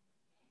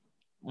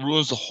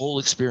 Ruins the whole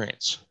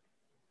experience.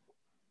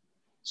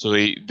 So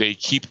they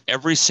keep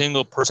every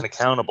single person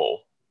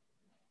accountable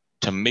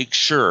to make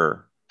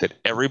sure that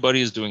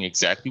everybody is doing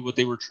exactly what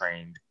they were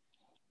trained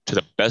to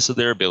the best of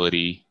their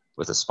ability,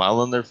 with a smile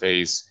on their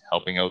face,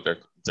 helping out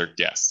their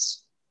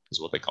guests,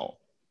 is what they call them.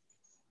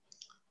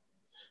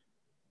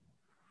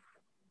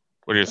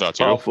 What are your thoughts,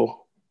 Hugo?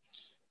 Powerful.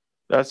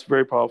 That's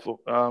very powerful.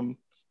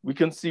 We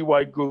can see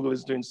why Google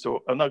is doing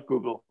so. Not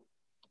Google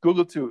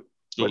too,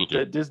 Google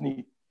but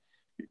too.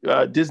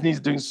 Disney's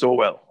doing so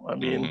well. I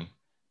mean,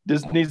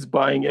 Disney's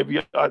buying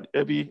every not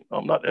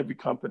every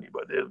company,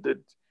 but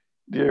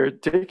they're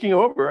taking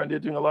over, and they're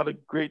doing a lot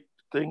of great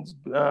things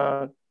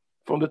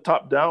from the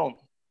top down.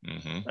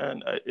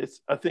 And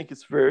I think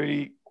it's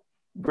very,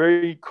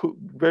 very cool,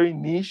 very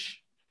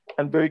niche,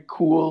 and very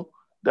cool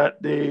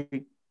that they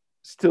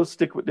still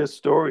stick with their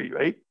story,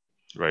 right?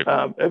 Right.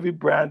 Every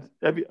brand,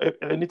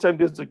 anytime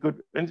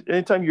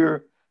anytime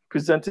you're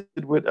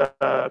presented with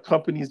a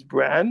company's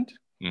brand,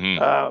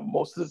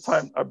 most of the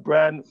time a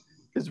brand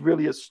is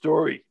really a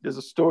story. There's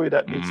a story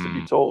that needs to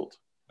be told.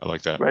 I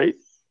like that. Right.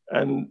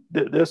 And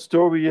their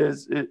story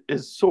is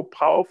so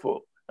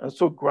powerful and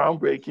so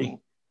groundbreaking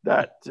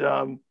that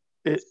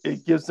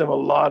it gives them a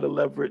lot of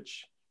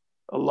leverage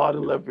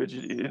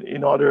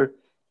in order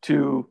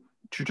to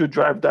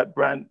drive that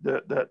brand,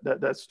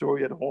 that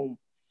story at home.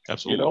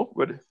 Absolutely. You know,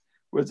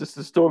 where this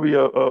the story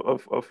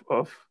of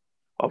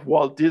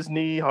Walt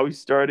Disney, how he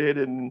started,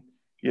 and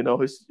you know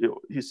his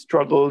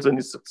struggles and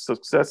his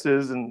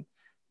successes, and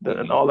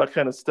all that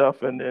kind of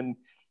stuff, and then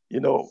you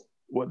know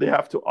what they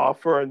have to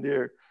offer, and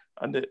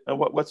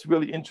what's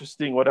really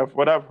interesting, what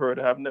I've heard,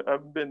 I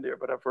haven't been there,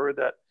 but I've heard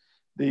that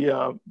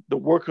the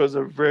workers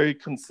are very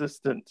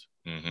consistent,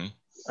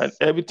 and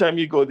every time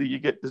you go there, you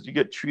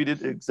get treated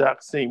the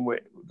exact same way.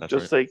 That's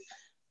just right. Like,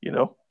 you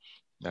know.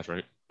 That's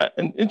right.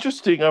 And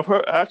interesting, I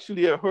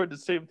heard the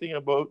same thing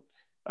about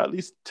at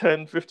least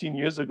 10, 15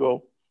 years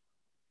ago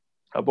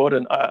about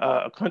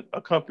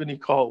a company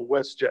called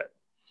WestJet.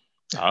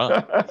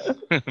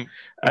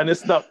 And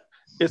it's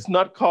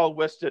not called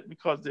WestJet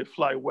because they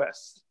fly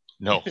west.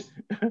 No.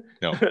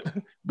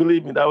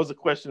 Believe me, that was a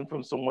question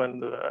from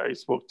someone that I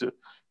spoke to.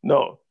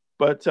 No,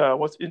 but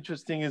what's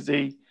interesting is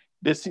they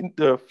seem,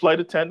 the flight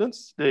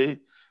attendants, they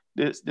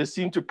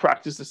seem to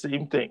practice the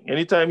same thing.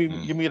 Anytime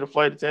you meet a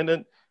flight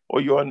attendant or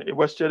you're on a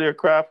WestJet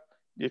aircraft,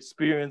 the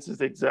experience is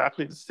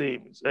exactly the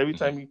same. It's every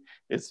time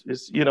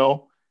it's you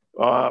know,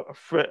 a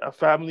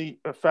family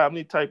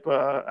type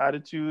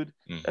attitude.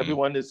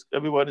 Everyone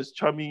is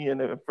chummy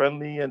and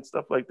friendly and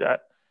stuff like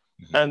that.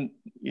 And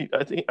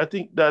I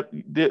think that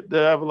they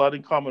have a lot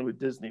in common with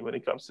Disney when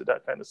it comes to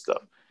that kind of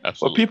stuff.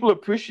 Absolutely. But people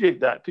appreciate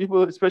that.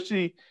 People,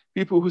 especially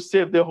people who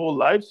save their whole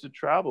lives to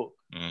travel.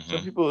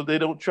 Some people, they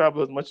don't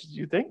travel as much as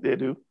you think they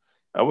do.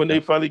 And when they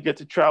finally get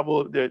to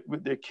travel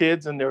with their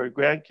kids and their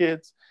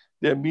grandkids,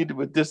 they're meeting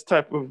with this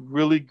type of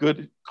really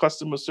good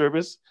customer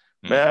service.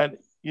 Man,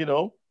 you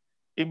know,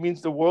 it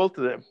means the world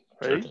to them,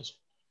 right? Sure does.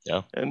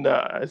 Yeah. And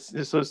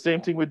so the same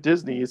thing with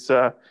Disney. It's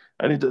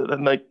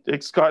and like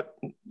Scott,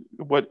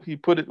 what he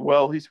put it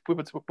well. He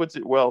puts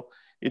it well.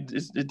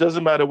 It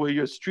doesn't matter whether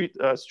you're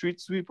a street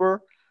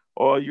sweeper,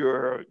 or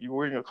you're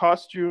wearing a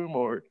costume,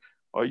 or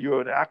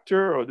you're an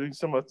actor, or doing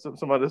some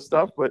other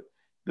stuff. But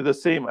they're the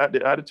same.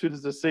 The attitude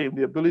is the same.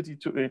 The ability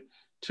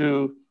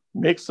to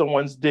make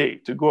someone's day,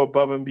 to go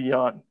above and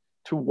beyond,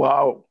 to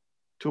wow,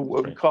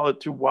 we call it,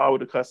 to wow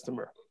the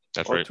customer.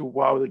 That's or right. to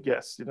wow the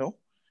guests, you know.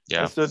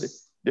 Yeah. And so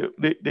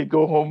they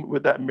go home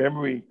with that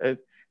memory, and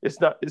it's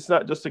not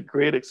just a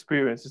great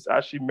experience, it's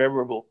actually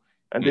memorable,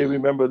 and they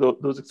remember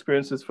those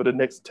experiences for the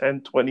next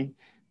 10, 20,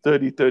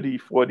 30,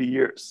 40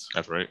 years.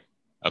 That's right.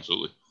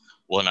 Absolutely.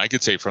 Well, and I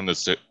could say from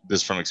this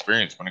from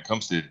experience, when it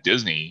comes to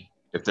Disney,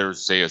 if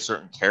there's, say, a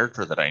certain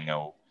character that I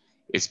know,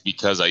 it's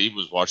because I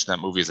was watching that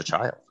movie as a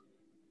child.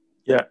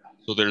 Yeah.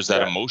 So there's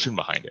that emotion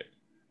behind it.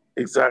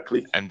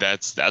 Exactly. And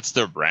that's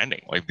their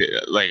branding. I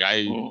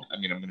mean,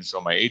 I'm going to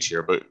show my age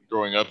here, but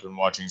growing up and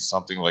watching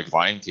something like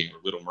Lion King or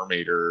Little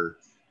Mermaid, or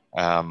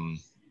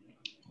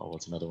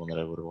what's another one that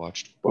I would have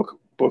watched?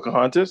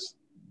 Pocahontas.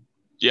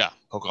 Yeah,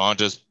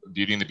 Pocahontas,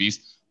 Beauty and the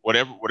Beast,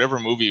 whatever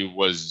movie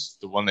was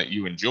the one that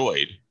you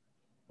enjoyed.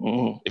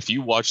 If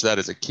you watch that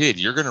as a kid,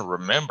 you're going to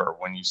remember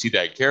when you see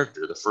that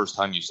character the first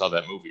time you saw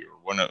that movie, or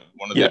one of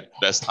the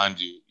best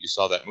times you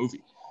saw that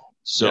movie.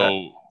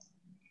 So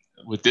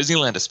with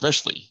Disneyland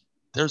especially,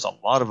 there's a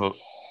lot of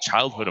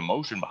childhood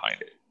emotion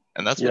behind it,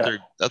 and that's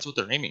what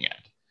they're aiming at.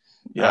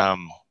 Yeah.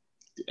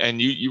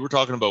 And you were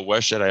talking about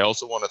WestJet. I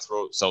also want to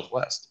throw out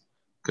Southwest,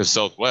 because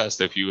Southwest,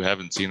 if you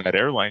haven't seen that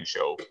airline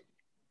show,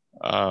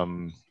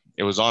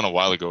 it was on a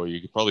while ago. You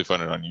could probably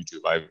find it on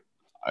YouTube.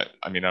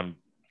 I mean,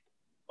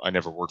 I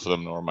never worked for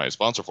them, nor am I a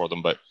sponsor for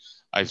them, but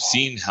I've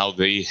seen how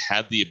they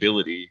had the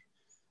ability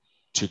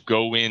to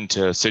go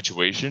into a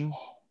situation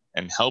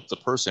and help the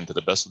person to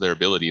the best of their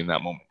ability in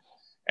that moment.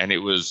 And it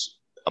was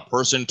a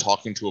person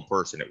talking to a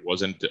person. It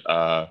wasn't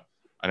an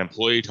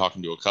employee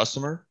talking to a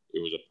customer. It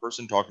was a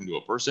person talking to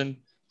a person.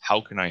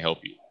 How can I help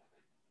you?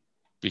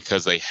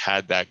 Because they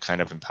had that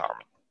kind of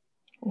empowerment.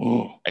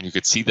 And you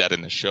could see that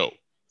in the show.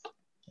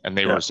 and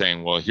they were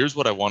saying, well, here's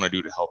what I want to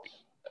do to help you.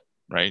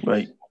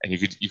 Right. And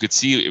you could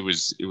see it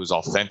was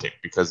authentic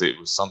because it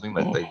was something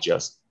that they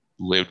just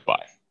lived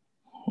by.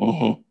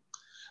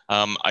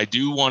 I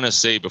do want to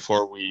say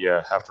before we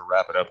have to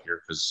wrap it up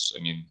here, because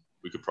I mean,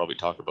 we could probably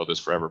talk about this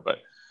forever, but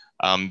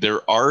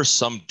there are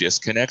some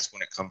disconnects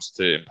when it comes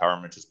to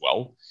empowerment as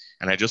well.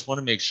 And I just want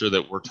to make sure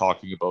that we're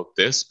talking about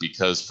this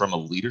because from a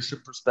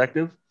leadership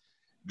perspective,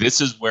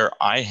 this is where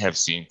I have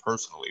seen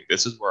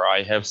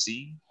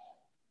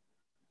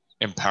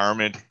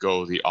empowerment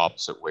go the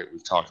opposite way.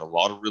 We've talked a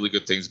lot of really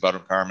good things about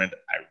empowerment.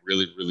 I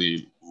really,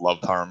 really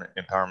love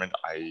empowerment.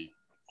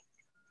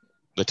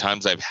 The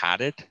times I've had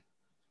it,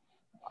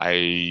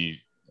 I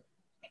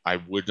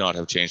would not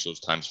have changed those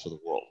times for the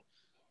world.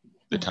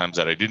 The times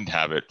that I didn't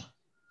have it,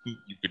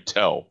 you could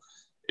tell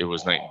it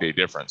was night and day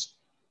difference.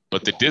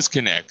 But the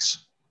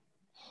disconnects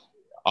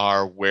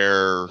are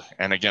where,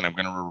 and again, I'm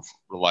going to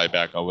rely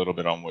back a little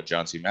bit on what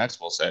John C.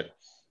 Maxwell said,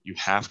 you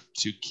have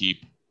to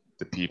keep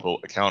the people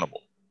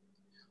accountable.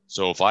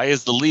 So if I,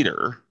 as the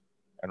leader,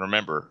 and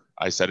remember,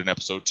 I said in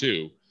episode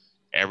 2,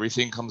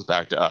 everything comes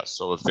back to us.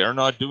 So if they're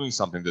not doing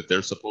something that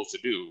they're supposed to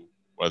do,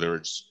 whether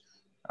it's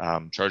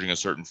charging a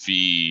certain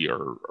fee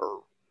or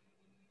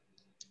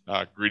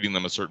greeting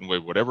them a certain way,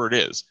 whatever it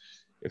is,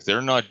 if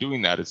they're not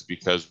doing that, it's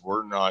because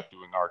we're not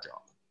doing our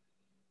job.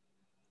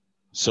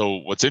 So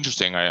what's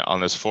interesting,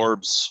 on this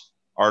Forbes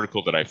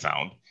article that I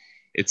found,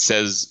 it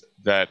says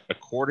that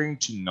according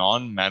to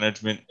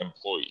non-management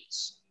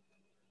employees,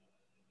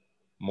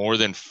 more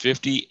than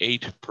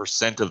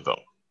 58% of them,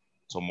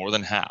 so more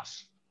than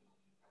half,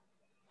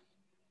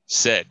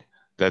 said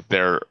that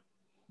their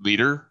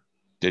leader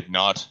did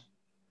not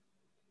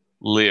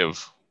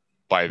live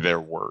by their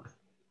word.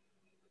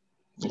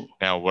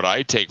 Now, what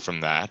I take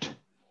from that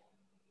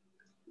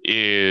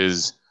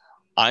is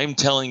I'm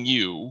telling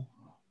you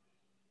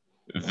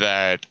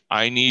that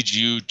I need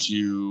you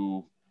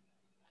to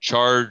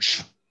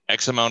charge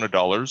X amount of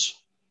dollars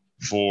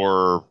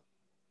for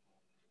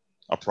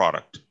a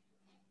product.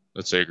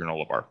 Let's say a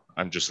granola bar.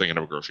 I'm just thinking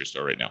of a grocery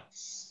store right now.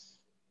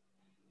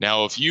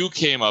 Now, if you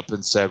came up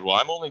and said, well,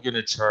 I'm only going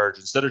to charge,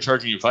 instead of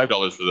charging you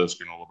 $5 for this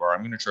granola bar,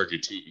 I'm going to charge you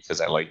 $2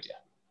 because I like you.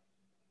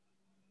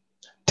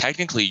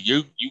 Technically,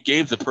 you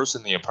gave the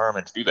person the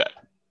empowerment to do that.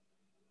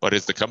 But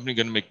is the company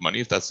going to make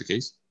money if that's the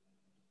case?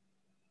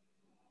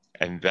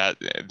 And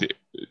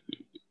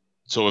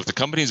so if the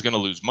company is going to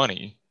lose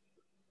money,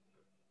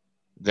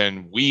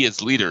 then we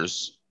as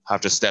leaders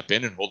have to step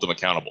in and hold them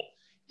accountable.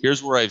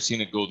 Here's where I've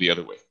seen it go the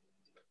other way.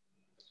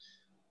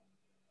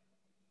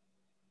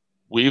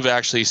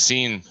 I've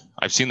seen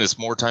this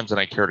more times than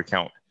I care to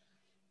count.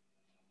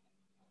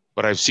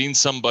 But I've seen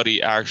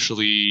somebody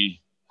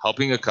actually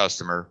helping a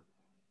customer,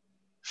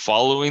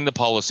 following the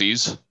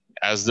policies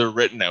as they're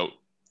written out,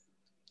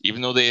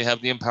 even though they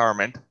have the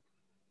empowerment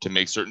to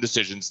make certain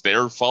decisions,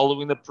 they're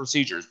following the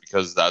procedures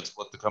because that's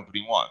what the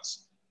company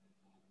wants.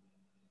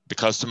 The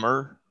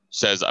customer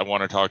says, I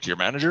want to talk to your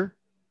manager.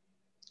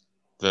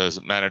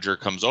 The manager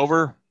comes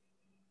over.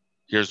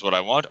 Here's what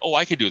I want. Oh,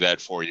 I could do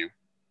that for you.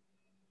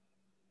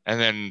 And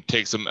then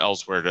takes them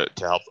elsewhere to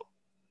help them.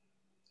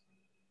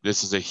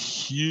 This is a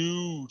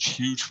huge,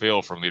 huge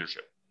fail from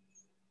leadership.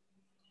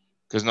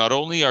 Because not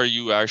only are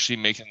you actually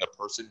making the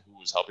person who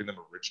was helping them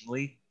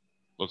originally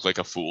look like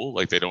a fool,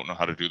 like they don't know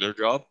how to do their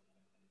job,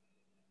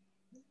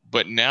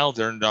 but now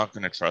they're not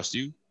going to trust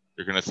you.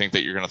 They're going to think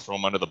that you're going to throw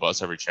them under the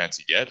bus every chance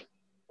you get.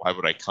 Why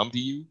would I come to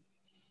you?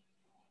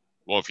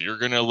 Well, if you're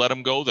going to let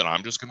them go, then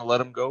I'm just going to let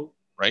them go,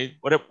 right?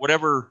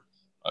 Whatever.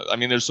 I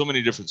mean, there's so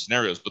many different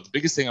scenarios, but the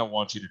biggest thing I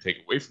want you to take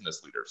away from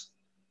this, leaders,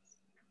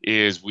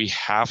 is we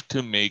have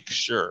to make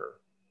sure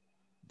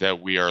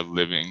that we are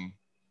living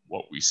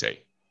what we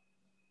say.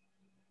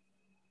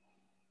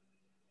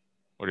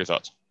 What are your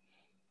thoughts?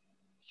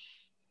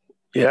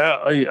 Yeah,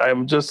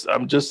 I'm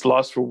just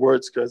lost for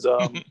words because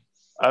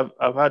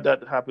I've had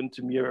that happen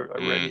to me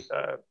already,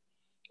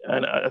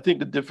 and I think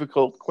the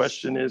difficult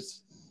question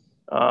is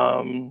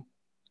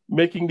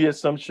making the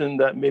assumption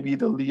that maybe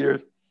the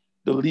leader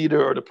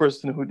or the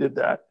person who did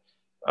that,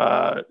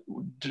 had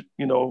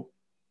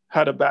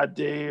a bad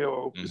day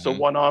or it's a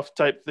one-off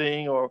type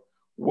thing or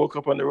woke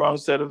up on the wrong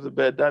side of the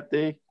bed that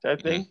day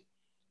type thing.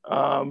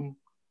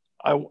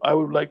 I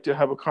would like to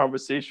have a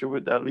conversation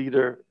with that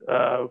leader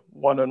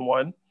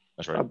one-on-one.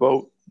 That's right.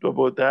 about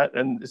that,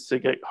 and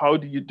say, how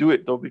do you do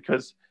it though?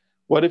 Because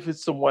what if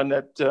it's someone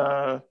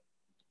that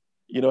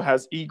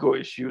has ego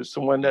issues,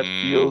 someone that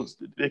feels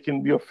they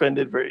can be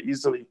offended very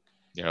easily.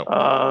 Yeah.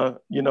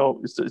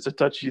 It's a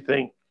touchy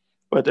thing,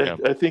 but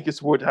I think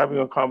it's worth having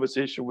a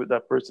conversation with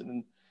that person,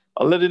 and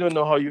I'll let them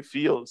know how you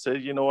feel. Say,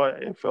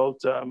 I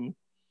felt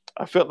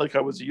like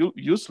I was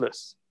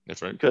useless.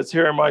 That's right. Because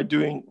here am I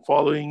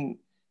following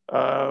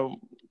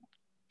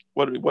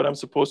what I'm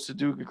supposed to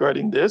do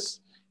regarding this.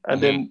 And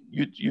then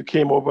you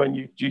came over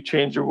and you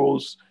changed your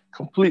roles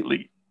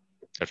completely.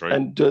 That's right.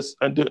 And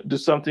do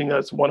something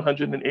that's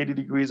 180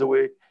 degrees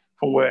away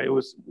from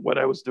what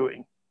I was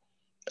doing.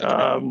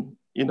 Right.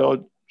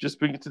 Just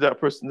bring it to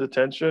that person's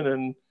attention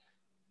and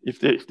If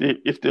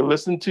they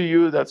listen to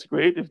you, that's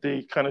great. If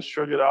they kind of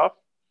shrug it off,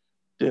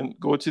 then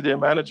go to their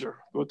manager,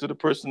 go to the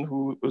person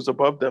who was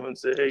above them and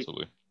say, hey,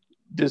 Absolutely.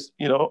 this,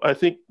 I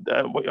think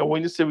that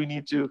when you say we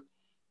need to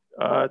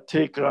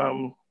take,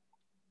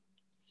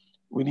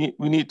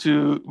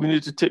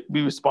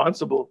 be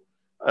responsible.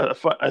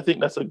 I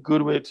think that's a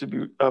good way to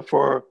be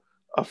for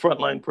a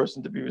frontline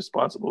person to be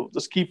responsible.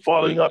 Just keep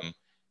following up,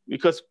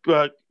 because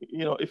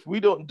if we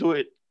don't do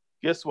it,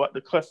 guess what?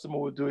 The customer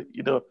will do it,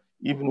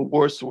 even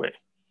worse way.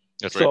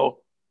 That's so,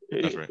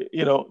 right. That's right.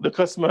 The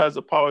customer has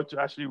the power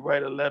to actually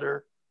write a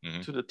letter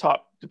to the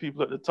top, to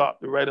people at the top,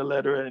 to write a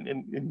letter, and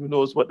who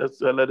knows what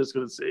that letter is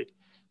going to say.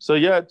 So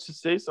yeah, to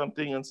say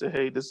something and say,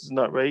 hey, this is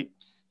not right.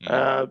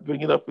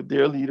 Bring it up with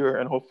their leader,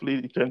 and hopefully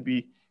it can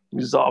be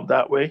resolved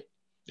that way.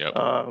 Yep.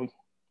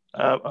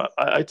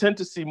 I tend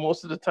to see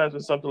most of the times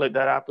when something like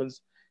that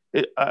happens,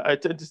 I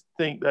tend to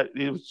think that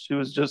it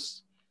was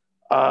just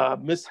a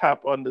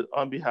mishap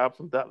on behalf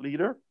of that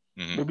leader.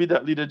 Maybe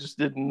that leader just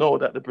didn't know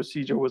that the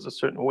procedure was a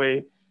certain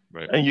way,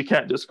 right. And you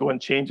can't just go and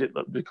change it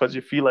because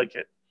you feel like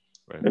it.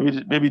 Right.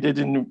 Maybe they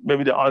didn't.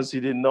 Maybe they honestly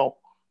didn't know.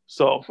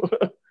 So,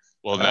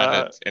 well,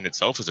 that in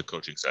itself is a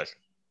coaching session.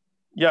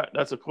 Yeah,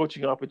 that's a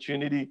coaching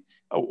opportunity.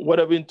 What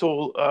I've been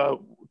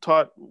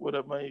taught,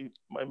 what my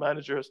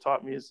manager has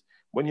taught me is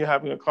when you're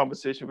having a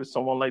conversation with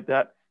someone like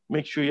that,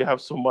 make sure you have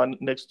someone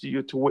next to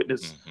you to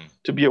witness,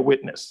 to be a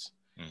witness.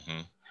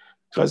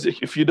 Because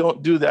if you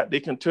don't do that, they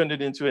can turn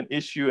it into an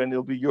issue, and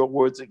it'll be your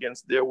words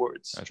against their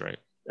words. That's right.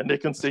 And they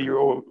can say,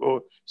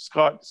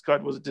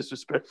 Scott was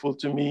disrespectful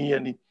to me,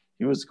 and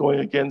he was going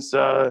against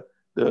the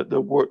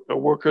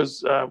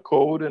workers'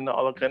 code and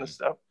all that kind of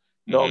stuff.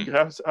 No, you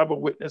have to have a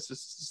witness to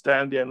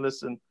stand there and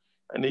listen,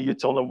 and then you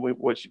tell them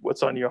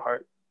what's on your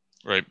heart.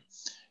 Right.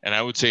 And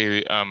I would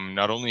say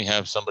not only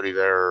have somebody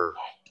there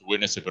to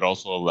witness it, but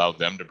also allow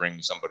them to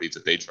bring somebody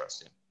that they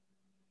trust in.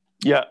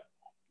 Yeah.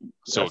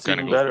 So it kind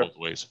of goes both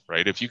ways,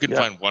 right? If you can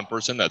find one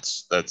person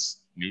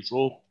that's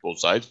neutral, both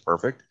sides,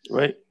 perfect.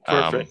 Right.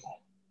 Perfect.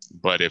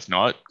 But if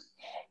not,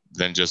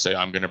 then just say,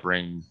 I'm going to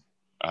bring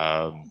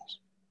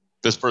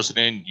this person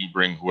in. You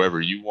bring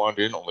whoever you want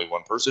in, only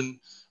one person.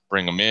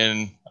 Bring them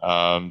in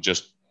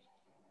just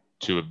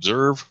to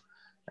observe,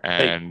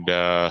 and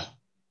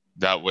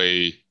that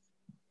way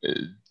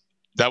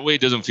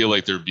it doesn't feel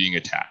like they're being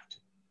attacked.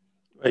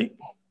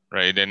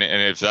 Right. And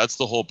if that's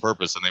the whole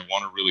purpose, and they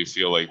want to really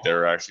feel like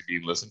they're actually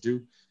being listened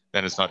to,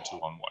 then it's not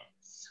 2-on-1.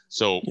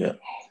 So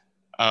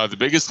the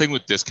biggest thing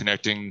with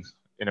disconnecting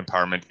in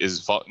empowerment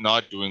is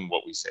not doing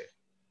what we say.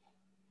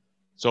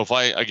 So if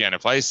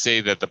I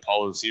say that the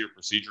policy or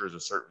procedure is a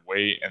certain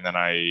way, and then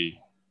I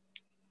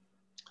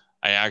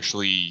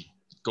actually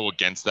go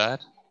against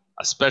that,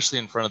 especially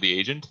in front of the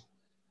agent,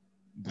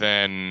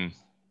 then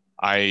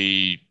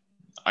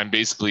I'm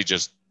basically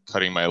just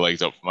cutting my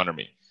legs out from under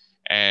me.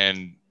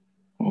 And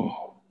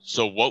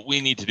so what we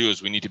need to do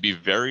is we need to be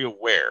very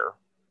aware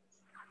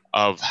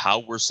of how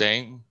we're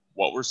saying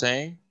what we're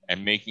saying,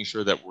 and making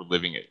sure that we're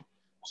living it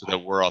so that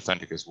we're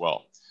authentic as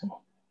well.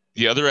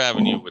 The other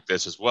avenue with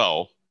this as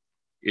well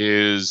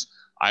is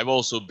I've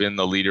also been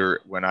the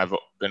leader when I've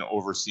been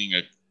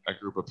overseeing a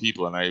group of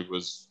people, and I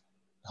was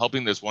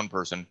helping this one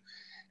person,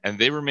 and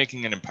they were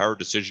making an empowered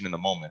decision in the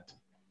moment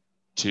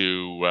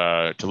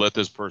to let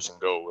this person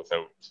go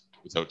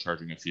without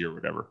charging a fee or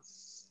whatever.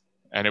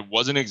 And it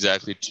wasn't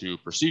exactly to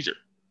procedure.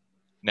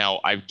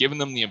 Now, I've given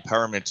them the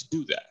empowerment to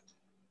do that.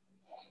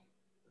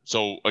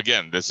 So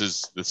again, this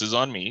is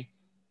on me,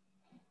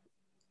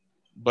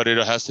 but it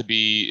has to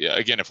be,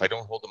 again, if I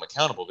don't hold them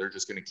accountable, they're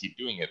just going to keep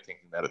doing it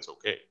thinking that it's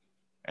okay.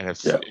 And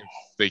if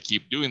they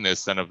keep doing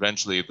this, then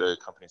eventually the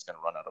company's going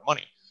to run out of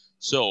money.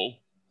 So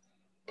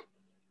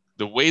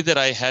the way that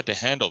I had to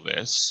handle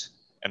this,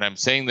 and I'm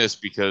saying this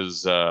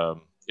because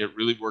it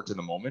really worked in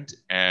the moment,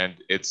 and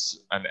it's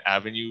an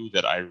avenue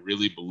that I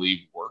really believe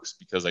works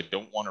because I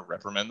don't want to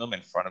reprimand them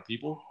in front of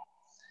people,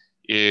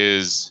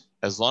 is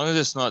as long as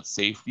it's not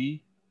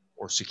safety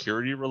or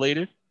security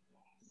related,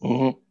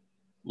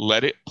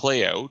 let it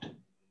play out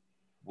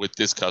with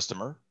this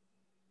customer,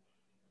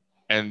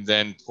 and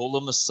then pull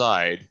them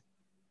aside,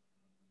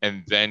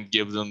 and then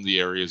give them the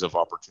areas of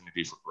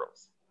opportunity for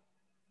growth.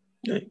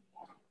 Okay.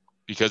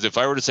 Because if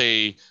I were to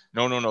say,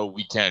 no,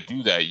 we can't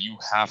do that, you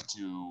have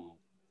to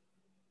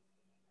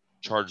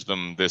charge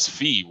them this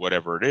fee,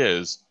 whatever it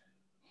is,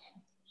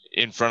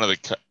 in front of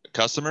the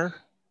customer,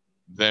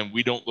 then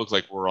we don't look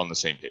like we're on the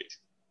same page.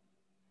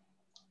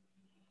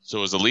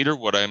 So as a leader,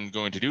 what I'm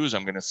going to do is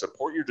I'm going to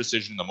support your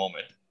decision in the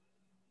moment.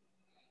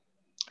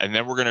 And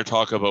then we're going to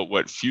talk about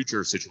what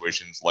future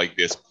situations like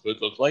this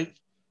could look like,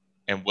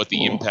 and what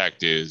the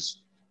impact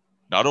is,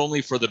 not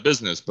only for the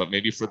business, but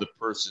maybe for the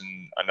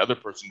another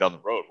person down the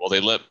road. Well, I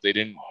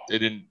didn't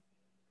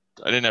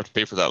have to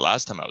pay for that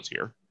last time I was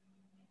here.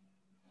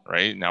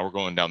 Right? Now we're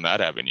going down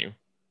that avenue.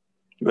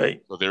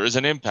 Right. So there is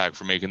an impact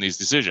for making these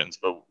decisions,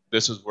 but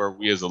this is where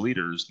we as the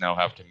leaders now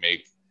have to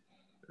make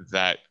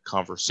that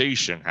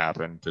conversation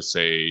happen to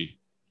say,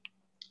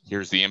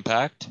 here's the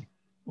impact.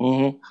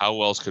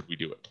 How else could we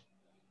do it?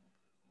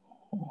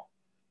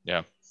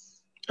 Yeah.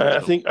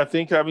 I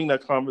think having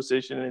that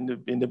conversation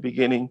in the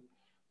beginning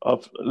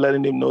of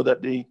letting them know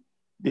that they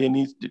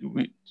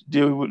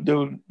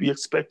will be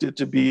expected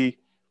to be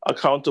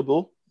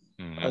accountable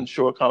and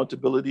show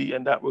accountability,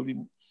 and that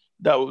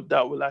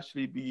will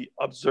actually be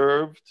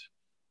observed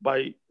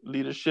by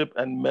leadership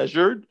and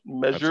measured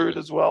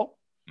as well.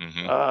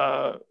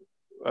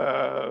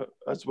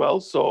 As well.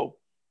 So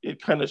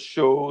it kind of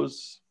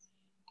shows,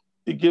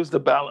 it gives the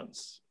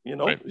balance,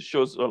 Right. It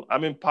shows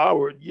I'm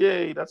empowered.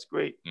 Yay, that's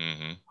great.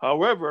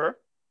 However,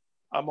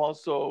 I'm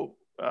also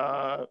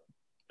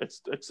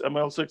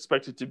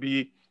expected to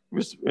be,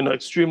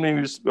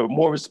 extremely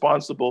more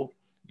responsible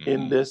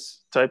in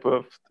this type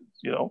of,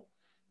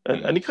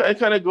 and it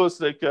kind of goes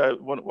like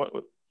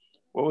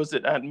what was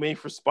it? Aunt May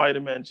for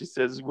Spider-Man. She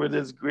says, "Where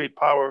there's great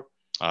power,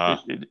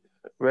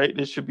 right?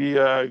 There should be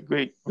a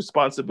great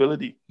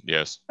responsibility."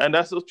 Yes. And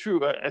that's so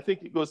true. I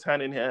think it goes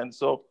hand in hand.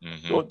 So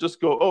don't just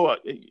go,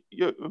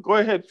 go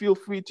ahead, feel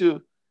free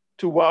to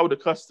wow the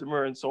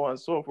customer and so on and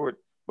so forth,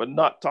 but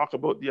not talk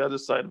about the other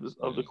side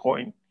of the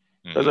coin.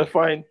 Because I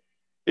find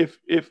if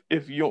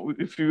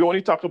you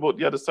only talk about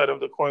the other side of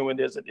the coin when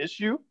there's an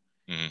issue,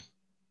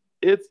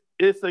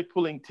 it's like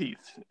pulling teeth.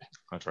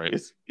 That's right.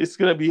 It's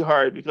going to be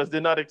hard because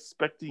they're not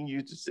expecting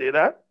you to say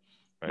that.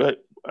 Right.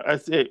 But I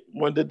say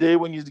when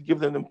you give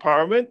them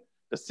empowerment,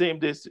 the same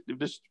day,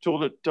 just tell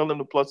them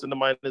the plus and the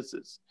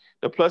minuses.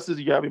 The plus is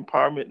you have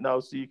empowerment now,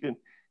 so you can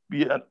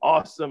be an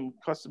awesome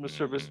customer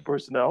service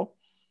personnel.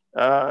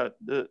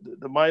 The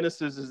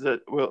minuses is that,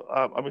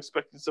 I'm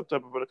expecting some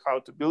type of an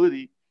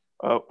accountability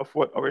of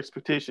what our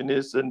expectation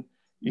is, and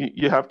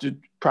you have to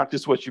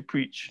practice what you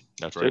preach.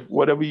 That's right. So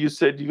whatever you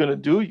said you're going to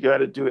do, you got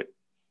to do it.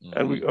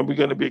 And we're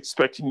going to be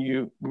expecting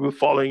you. We're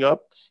following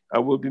up,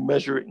 and we'll be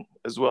measuring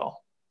as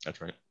well.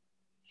 That's right.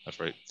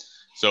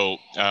 So,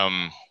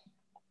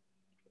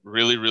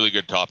 really, really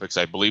good topics.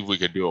 I believe we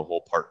could do a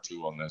whole part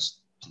 2 on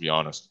this, to be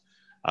honest.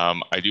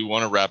 I do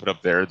want to wrap it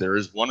up there. There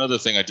is one other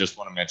thing I just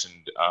want to mention,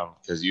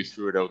 because you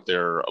threw it out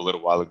there a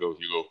little while ago,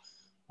 Hugo,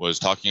 was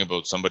talking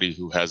about somebody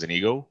who has an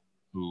ego,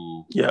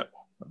 who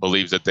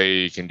believes that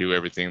they can do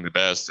everything the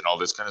best and all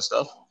this kind of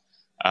stuff.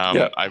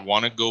 I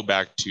want to go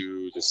back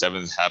to the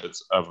 7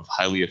 habits of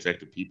highly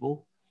effective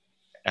people.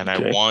 And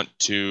I want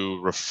to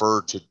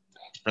refer to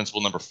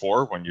principle number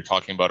 4 when you're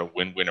talking about a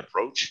win-win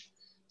approach,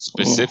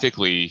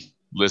 specifically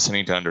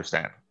listening to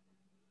understand.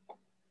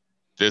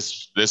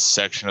 This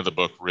section of the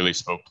book really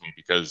spoke to me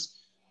because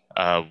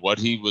what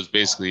he was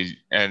basically,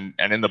 and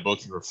in the book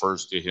he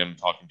refers to him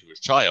talking to his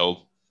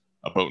child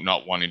about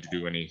not wanting to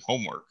do any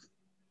homework.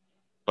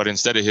 But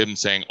instead of him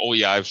saying, "Oh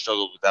yeah, I've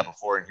struggled with that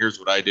before, and here's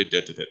what I did,"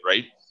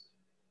 right?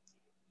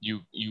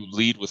 You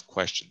lead with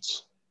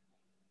questions.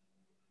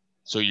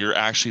 So you're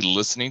actually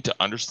listening to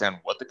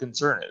understand what the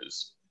concern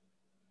is.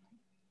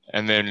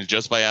 And then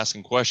just by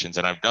asking questions,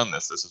 and I've done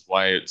this is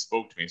why it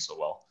spoke to me so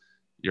well.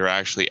 You're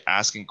actually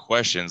asking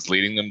questions,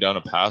 leading them down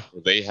a path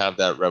where they have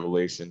that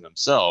revelation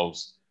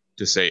themselves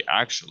to say,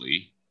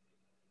 actually,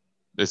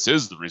 this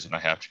is the reason I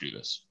have to do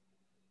this.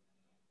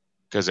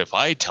 Because if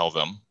I tell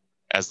them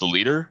as the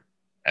leader,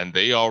 and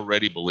they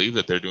already believe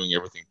that they're doing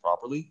everything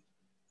properly,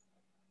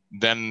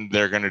 then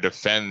they're going to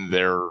defend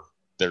their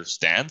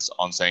stance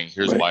on saying,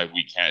 here's why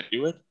we can't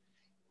do it.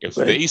 If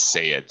they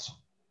say it,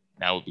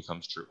 now it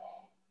becomes true.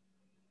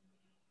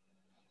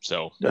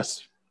 So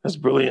that's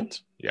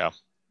brilliant. Yeah.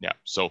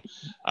 So,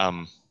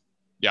 I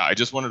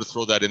just wanted to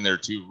throw that in there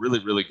too. Really,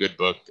 really good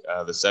book.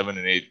 The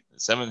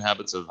 7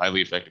 Habits of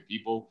Highly Effective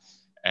People.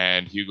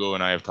 And Hugo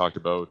and I have talked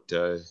about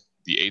the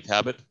 8th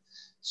habit.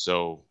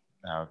 So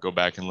go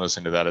back and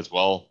listen to that as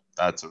well.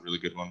 That's a really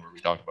good one where we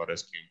talked about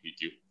SQ and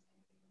PQ.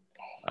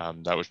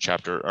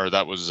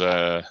 That was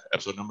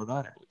episode number 9,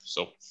 I believe.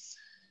 So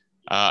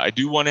I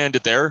do want to end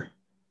it there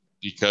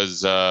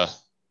because,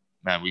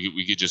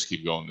 we could just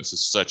keep going. This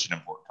is such an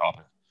important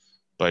topic.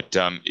 But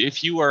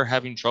if you are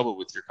having trouble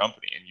with your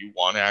company and you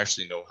want to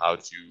actually know how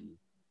to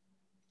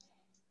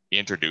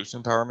introduce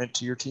empowerment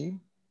to your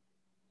team,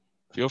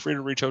 feel free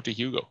to reach out to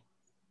Hugo.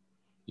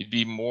 He'd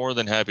be more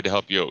than happy to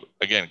help you out.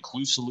 Again,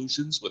 Clue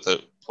Solutions with a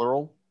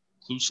plural,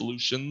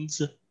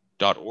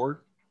 cluesolutions.org.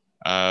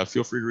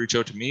 Feel free to reach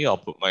out to me. I'll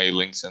put my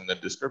links in the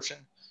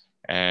description,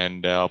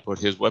 and I'll put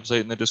his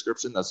website in the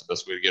description. That's the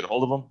best way to get a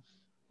hold of him.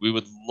 We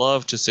would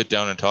love to sit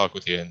down and talk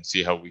with you and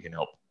see how we can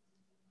help.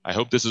 I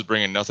hope this is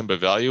bringing nothing but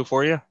value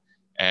for you.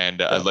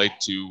 And I'd like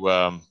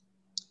to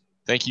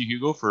thank you,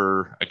 Hugo,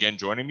 for, again,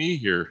 joining me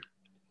here.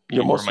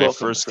 You're most my welcome,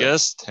 first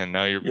guest, and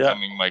now you're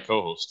becoming my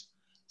co-host.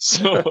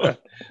 So,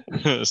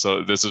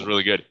 so this is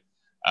really good.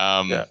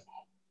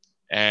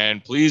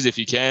 And please, if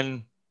you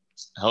can,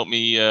 help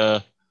me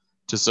to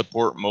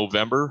support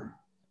Movember.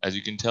 As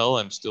you can tell,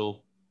 I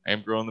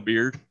am growing the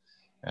beard.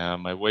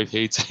 My wife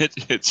hates it.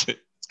 It's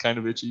kind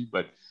of itchy,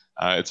 but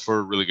it's for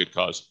a really good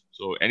cause.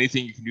 So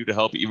anything you can do to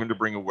help, even to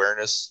bring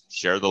awareness,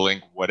 share the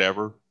link,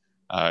 whatever,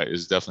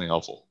 is definitely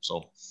helpful.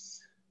 So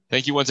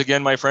thank you once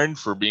again, my friend,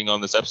 for being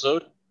on this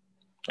episode.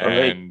 All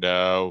and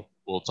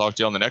we'll talk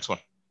to you on the next one.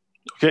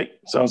 Okay,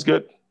 sounds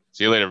good.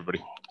 See you later,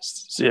 everybody.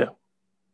 See ya.